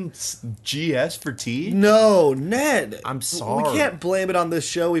playing GS for T? No, Ned. I'm sorry. We can't blame it on this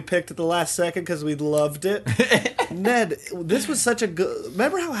show we picked at the last second because we loved it. Ned, this was such a good...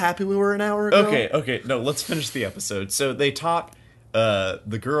 Remember how happy we were an hour ago? Okay. No, let's finish the episode. So they talk.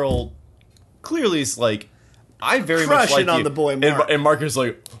 The girl clearly is like, I very much like on you. the boy Mark. And Mark is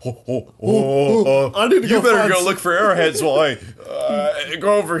like, I need to you go better find go look for arrowheads while I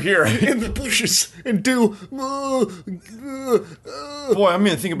go over here in the bushes and do. Boy, I'm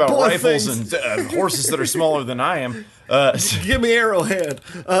going to think about rifles things. and horses that are smaller than I am. Give me Arrowhead.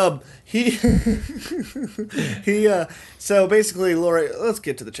 So basically, Lori. Let's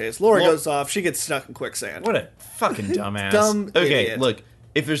get to the chase. Lori goes off. She gets stuck in quicksand. What a fucking dumbass. Dumb Okay, idiot. look.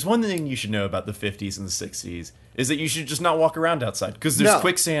 If there's one thing you should know about the 50s and the 60s, is that you should just not walk around outside because there's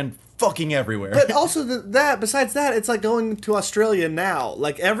quicksand fucking everywhere. But also besides that, it's like going to Australia now.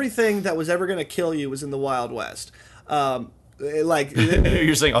 Like everything that was ever going to kill you was in the Wild West.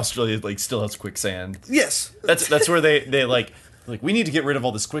 You're saying Australia still has quicksand. Yes. That's where they we need to get rid of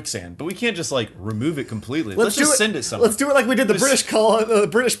all this quicksand, but we can't just remove it completely. Let's just send it somewhere. Let's do it like we did the British colony, the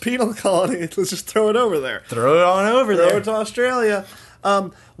British penal colony. Let's just throw it over there. Throw it on over there. Throw it to Australia.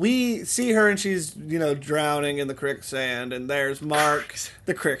 We see her and she's, drowning in the quicksand, and there's Mark,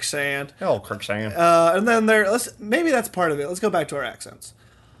 the quicksand. Oh, quicksand. And then maybe that's part of it. Let's go back to our accents.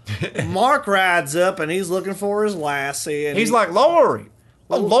 Mark rides up and he's looking for his lassie, and he's like, Lori,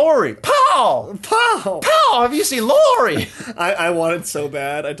 Lori, Paul, have you seen Lori? I wanted so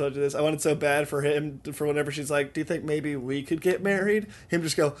bad. I told you this. I wanted so bad for him for whenever she's like, "Do you think maybe we could get married?" Him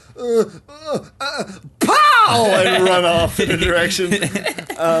just go, Paul. and run off in a direction.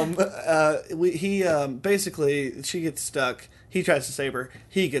 Basically, she gets stuck. He tries to save her.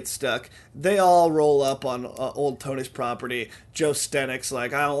 He gets stuck. They all roll up on old Tony's property. Joe Stenik's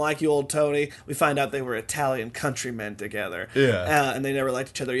like, I don't like you, old Tony. We find out they were Italian countrymen together. Yeah. And they never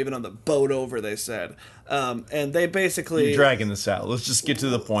liked each other, even on the boat over, they said. And they basically... You're dragging this out. Let's just get to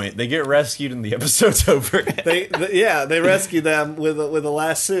the point. They get rescued and the episode's over. they rescue them with a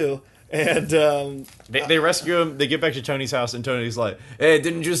lasso. And they rescue him. They get back to Tony's house, and Tony's like, "Hey,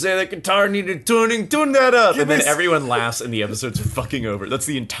 didn't you say that guitar needed tuning? Tune that up!" And then everyone laughs, and the episode's fucking over. That's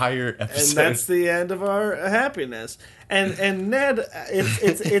the entire episode. And that's the end of our happiness. And Ned,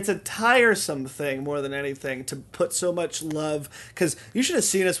 it's a tiresome thing more than anything to put so much love, because you should have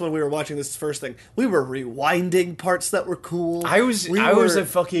seen us when we were watching this first thing. We were rewinding parts that were cool. I was a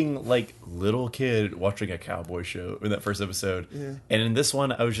fucking like little kid watching a cowboy show in that first episode, and in this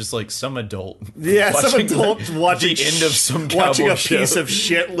one I was just like some adult. Yeah, some adult watching the end of some cowboy watching a show. piece of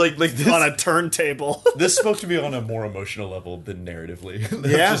shit like this, on a turntable. This spoke to me on a more emotional level than narratively.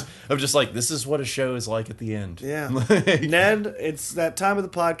 Yeah, I'm just like, this is what a show is like at the end. Yeah. Ned, it's that time of the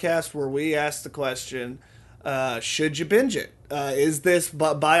podcast where we ask the question, should you binge it? Is this,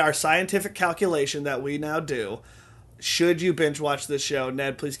 by our scientific calculation that we now do, should you binge watch this show?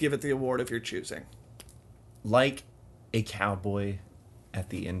 Ned, please give it the award of your choosing. Like a cowboy at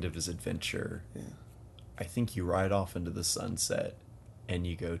the end of his adventure, I think you ride off into the sunset and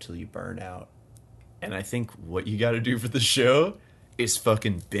you go till you burn out. And I think what you got to do for the show is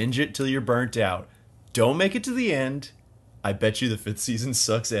fucking binge it till you're burnt out. Don't make it to the end. I bet you the 5th season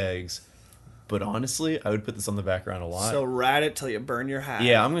sucks eggs. But honestly, I would put this on the background a lot. So ride it till you burn your hat.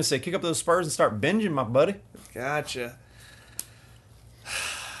 Yeah, I'm going to say kick up those spurs and start binging, my buddy. Gotcha.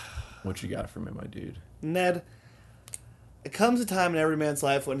 What you got for me, my dude? Ned, it comes a time in every man's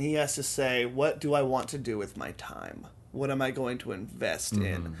life when he has to say, what do I want to do with my time? What am I going to invest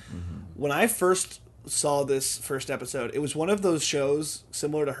in? Mm-hmm. When I first saw this first episode, it was one of those shows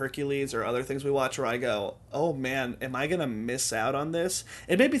similar to Hercules or other things we watch where I go, oh man, am I gonna miss out on this?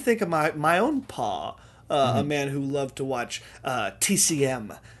 It made me think of my own pa, a man who loved to watch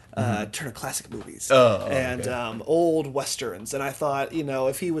TCM, Turner Classic Movies, old westerns, and I thought,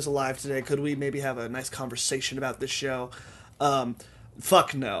 if he was alive today, could we maybe have a nice conversation about this show?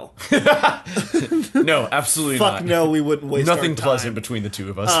 Fuck no. No, absolutely not. Fuck no, we wouldn't waste Nothing our time. pleasant between the two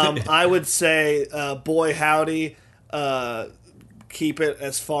of us. I would say, boy howdy, keep it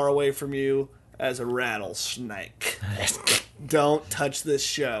as far away from you as a rattlesnake. Don't touch this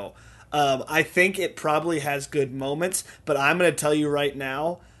show. I think it probably has good moments, but I'm going to tell you right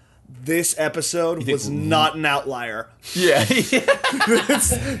now, this episode was not an outlier. Yeah.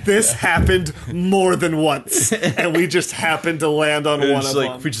 This happened more than once, and we just happened to land on one of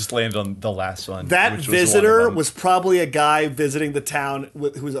them. We just landed on the last one. That visitor was probably a guy visiting the town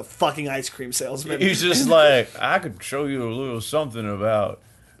who was a fucking ice cream salesman. He's just like, I could show you a little something about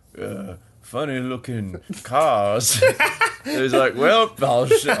funny-looking cars. He's like, well,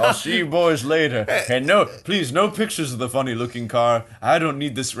 I'll see you boys later. And please, no pictures of the funny-looking car. I don't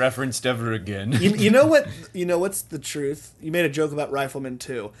need this referenced ever again. You know what? You know what's the truth? You made a joke about Rifleman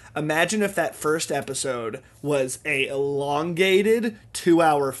 2. Imagine if that first episode was a elongated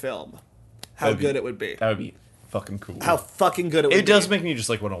 2-hour film. How good it would be. That would be fucking cool. How fucking good it would be. It does make me just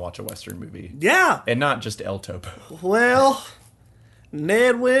like want to watch a Western movie. Yeah. And not just El Topo. Well,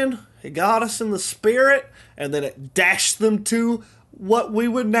 Nedwin, he got us in the spirit, and then it dashed them to what we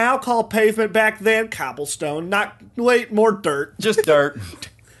would now call pavement back then, cobblestone. More dirt. Just dirt.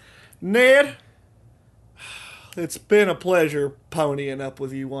 Ned, it's been a pleasure ponying up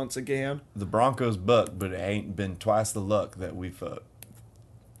with you once again. The Broncos buck, but it ain't been twice the luck that we fucked.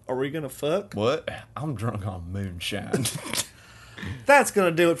 Are we gonna fuck? What? I'm drunk on moonshine. That's going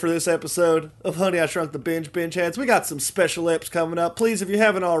to do it for this episode of Honey, I Shrunk the Binge Heads. We got some special eps coming up. Please, if you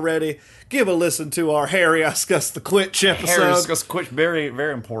haven't already, give a listen to our Harry Discuss the Quitch episode. Harry Discuss the Quitch, very,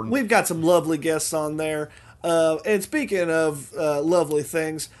 very important. We've got some lovely guests on there. And speaking of lovely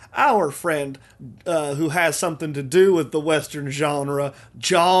things, our friend who has something to do with the Western genre,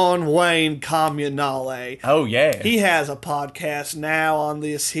 John Wayne Comunale. Oh, yeah. He has a podcast now on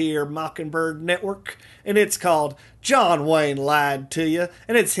this here Mockingbird Network, and it's called John Wayne Lied to You,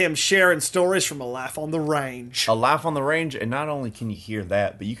 and it's him sharing stories from a life on the range. A life on the range, and not only can you hear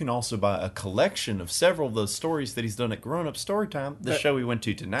that, but you can also buy a collection of several of those stories that he's done at Grown Up Storytime, the show we went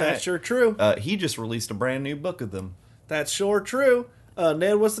to tonight. That's sure true. He just released a brand new book of them. That's sure true.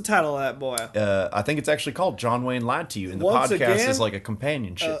 Ned, what's the title of that boy? I think it's actually called John Wayne Lied to You, and the Once podcast again, is like a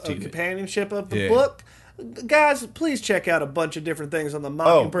companionship to a it. companionship of the book. guys, please check out a bunch of different things on the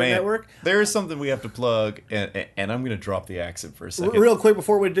Mockingbird Network. There is something we have to plug, and I'm going to drop the accent for a second. Real quick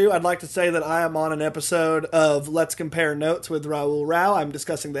before we do, I'd like to say that I am on an episode of Let's Compare Notes with Raul Rao. I'm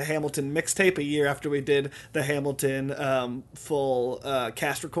discussing the Hamilton mixtape a year after we did the Hamilton full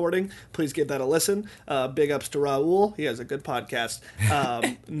cast recording. Please give that a listen. Big ups to Raul. He has a good podcast.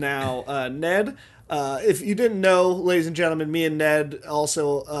 Now, Ned... if you didn't know, ladies and gentlemen, me and Ned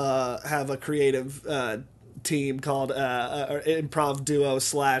also have a creative team called improv duo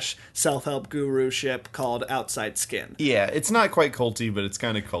 / self-help guru-ship called Outside Skin. Yeah, it's not quite culty, but it's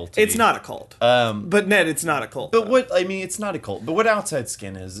kind of culty. It's not a cult. But Ned, it's not a cult. But it's not a cult. But what Outside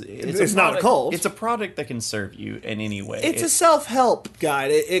Skin is, it's not a cult. It's a product that can serve you in any way. It's a self-help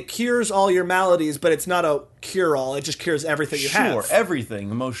guide. It cures all your maladies, but it's not a cure-all. It just cures everything you have. Sure, everything,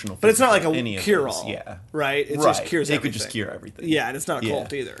 emotional, but it's not like a cure-all. Yeah. Right? It just cures everything. It could just cure everything. Yeah, and it's not a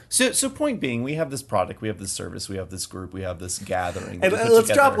cult either. So point being, we have this product, we have this service, we have this group, we have this gathering. And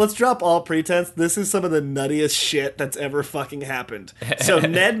let's drop all pretense. This is some of the nuttiest shit that's ever fucking happened. So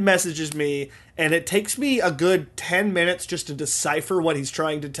Ned messages me, and it takes me a good 10 minutes just to decipher what he's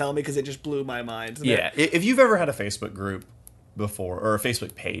trying to tell me because it just blew my mind. Yeah, if you've ever had a Facebook group before, or a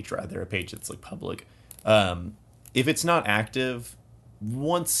Facebook page rather, a page that's like public, if it's not active,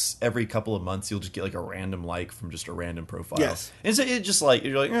 once every couple of months you'll just get like a random like from just a random profile. Yes. And so it just like,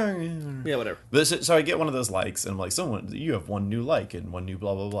 you're like, yeah, whatever. But so I get one of those likes, and I'm like, you have one new like and one new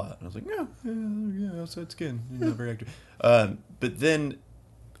blah blah blah. And I was like, yeah, Outside Skin, very active. But then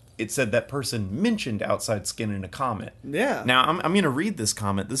it said that person mentioned Outside Skin in a comment. Yeah. Now I'm going to read this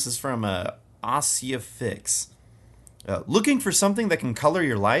comment. This is from Asia Fix. Looking for something that can color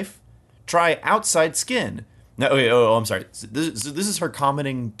your life? Try Outside Skin. No, I'm sorry. This is her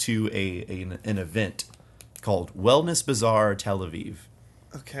commenting to an event called Wellness Bazaar Tel Aviv.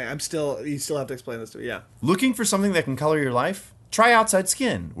 Okay, you still have to explain this to me, yeah. Looking for something that can color your life? Try Outside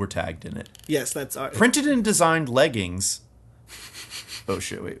Skin. We're tagged in it. Yes, that's... Printed and designed leggings. Oh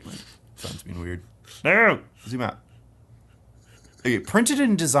shit, wait. My phone's being weird. No! Zoom out. Okay, printed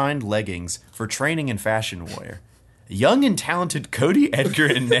and designed leggings for training and fashion wear. Young and talented Cody Edgar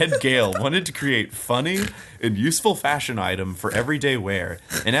and Ned Gale wanted to create funny and useful fashion item for everyday wear,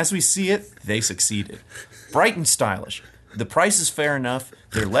 and as we see it, they succeeded. Bright and stylish. The price is fair enough.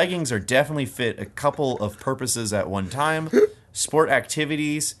 Their leggings are definitely fit a couple of purposes at one time. Sport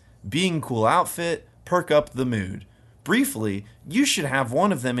activities, being cool outfit, perk up the mood. Briefly, you should have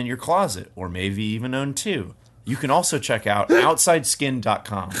one of them in your closet, or maybe even own two. You can also check out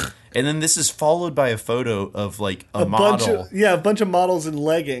OutsideSkin.com. And then this is followed by a photo of like a model. A bunch of models in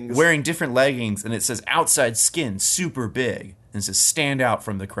leggings. Wearing different leggings, and it says Outside Skin, super big. And it says stand out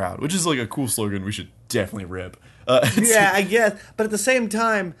from the crowd, which is like a cool slogan we should definitely rip. Yeah, I guess. But at the same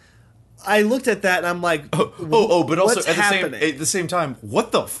time, I looked at that and I'm like, but also at the same time,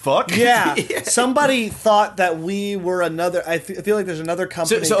 what the fuck? Yeah, somebody thought that we were another. I feel like there's another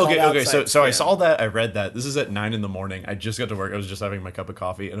company. So I saw that. I read that. This is at 9 a.m. I just got to work. I was just having my cup of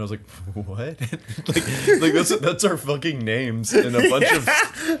coffee, and I was like, what? like that's our fucking names in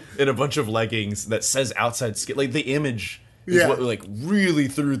a bunch of leggings that says Outside Skin. Like the image is what like really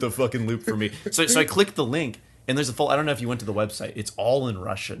threw the fucking loop for me. So I clicked the link. And there's a full, I don't know if you went to the website. It's all in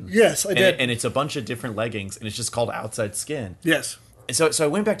Russian. Yes, I did. And it's a bunch of different leggings, and it's just called Outside Skin. Yes. And so I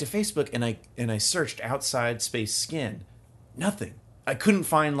went back to Facebook, and I searched Outside Space Skin. Nothing. I couldn't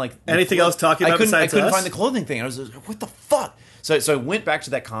find like anything else talking about besides us? I couldn't find the clothing thing. I was like, what the fuck? So I went back to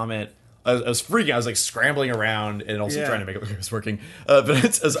that comment. I was freaking. I was like scrambling around and also trying to make it look like it was working. But I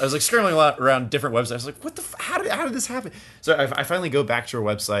was like scrambling around different websites. I was like, what the? How did this happen? So I finally go back to her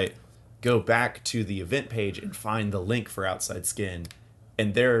website. Go back to the event page and find the link for Outside Skin,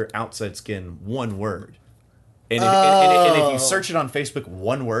 and they're Outside Skin, one word. And if you search it on Facebook,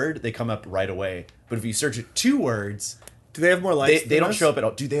 one word, they come up right away. But if you search it 2 words, do they have more likes? They don't show up at all.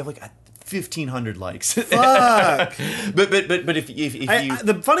 Dude, they have like 1,500 likes. Fuck. but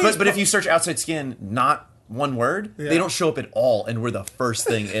if you search Outside Skin, not one word, they don't show up at all, and we're the first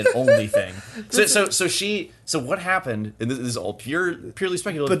thing and only thing. So what happened? And this is all purely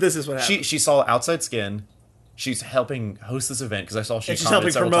speculative. But this is what happened. She saw Outside Skin. She's helping host this event because I saw she's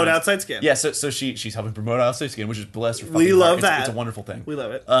helping promote Outside Skin. Yeah, so she's helping promote Outside Skin, which is blessed. We love that. It's a wonderful thing. We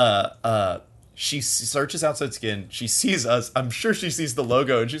love it. She searches Outside Skin. She sees us. I'm sure she sees the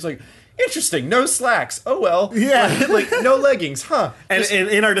logo, and she's like, interesting, no slacks. Oh well. Yeah. like no leggings, huh? And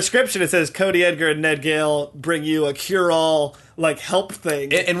in our description it says Cody Edgar and Ned Gale bring you a cure-all like help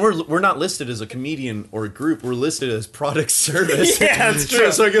thing. And we're not listed as a comedian or a group. We're listed as product service. Yeah, that's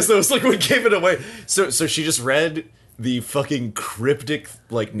true. So I guess that was like what gave it away. So she just read the fucking cryptic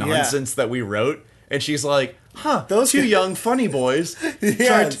like nonsense that we wrote. And she's like, huh, Those two young funny boys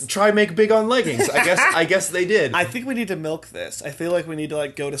Yes. try make big on leggings. I guess they did. I think we need to milk this. I feel like we need to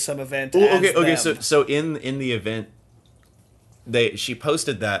like go to some event. Ooh, as okay. them. So in the event, she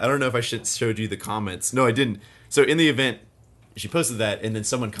posted that. I don't know if I showed you the comments. No, I didn't. So in the event, she posted that, and then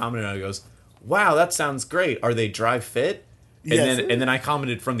someone commented on it and goes, "Wow, that sounds great. Are they dry fit?" And Yes. then I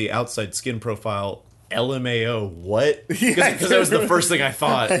commented from the outside skin profile, LMAO, what? Yeah, Because that was the first thing I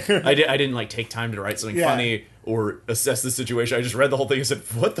thought. I didn't like take time to write something Yeah. funny or assess the situation. I just read the whole thing and said,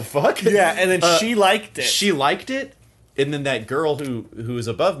 "What the fuck?" Yeah, and then she liked it. She liked it, and then that girl who is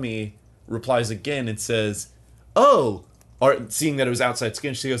above me replies again and says, "Oh," seeing that it was outside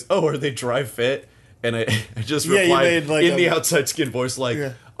skin, she goes, "Oh, are they dry fit?" And I just Yeah, you replied made, like, in the outside skin voice, like,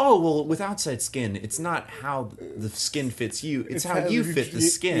 Yeah. "Oh, well, with outside skin, it's not how the skin fits you; it's how you fit the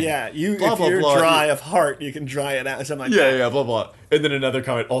skin." Yeah, you. Blah, if blah, you're blah. dry of heart, you can dry it out. Something like Yeah, that. yeah, blah blah. And then another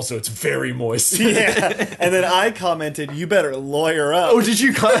comment. Also, it's very moist. Yeah. And then I commented, "You better lawyer up." Oh, did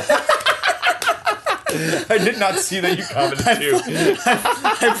you? I did not see that you commented too.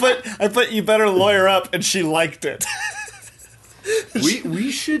 I put "You better lawyer up," and she liked it.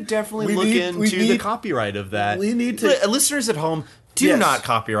 We should definitely We look need- into we the need- copyright of that. we need to- Listeners at home, do Yes. not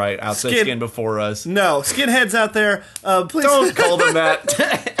copyright Outside Skin- Skin before us. No, skinheads out there, please Don't call them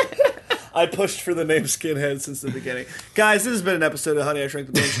that. I pushed for the name Skinhead since the beginning. Guys, this has been an episode of Honey, I Shrunk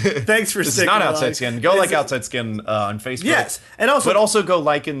the Binge. Thanks for It's sticking not along. Outside Skin. Go like Outside Skin on Facebook. Yes, and also- but also go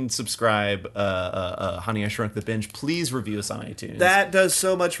like and subscribe. Honey, I Shrunk the Binge. Please review us on iTunes. That does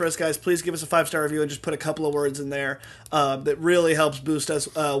so much for us, guys. Please give us a 5-star review and just put a couple of words in there. That really helps boost us.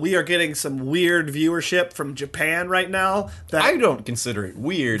 We are getting some weird viewership from Japan right now. That I don't consider it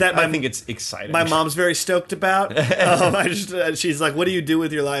weird. That I my- think it's exciting. my mom's very stoked about. She's like, "What do you do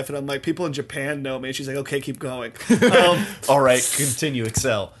with your life?" And I'm like, "People in Japan know me." And she's like, "Okay, keep going." All right, continue.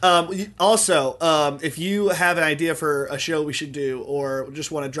 Excel. Also, if you have an idea for a show we should do, or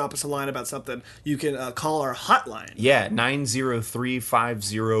just want to drop us a line about something, you can call our hotline. Yeah,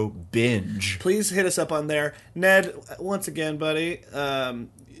 90350 binge. Please hit us up on there. Ned, once again, buddy,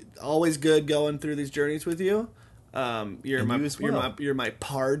 always good going through these journeys with you. You're my you as well. you're my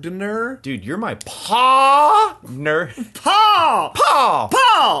partner. Dude, you're my partner. Paul! Paul.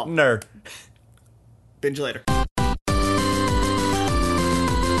 Paul! Nerd. Binge later.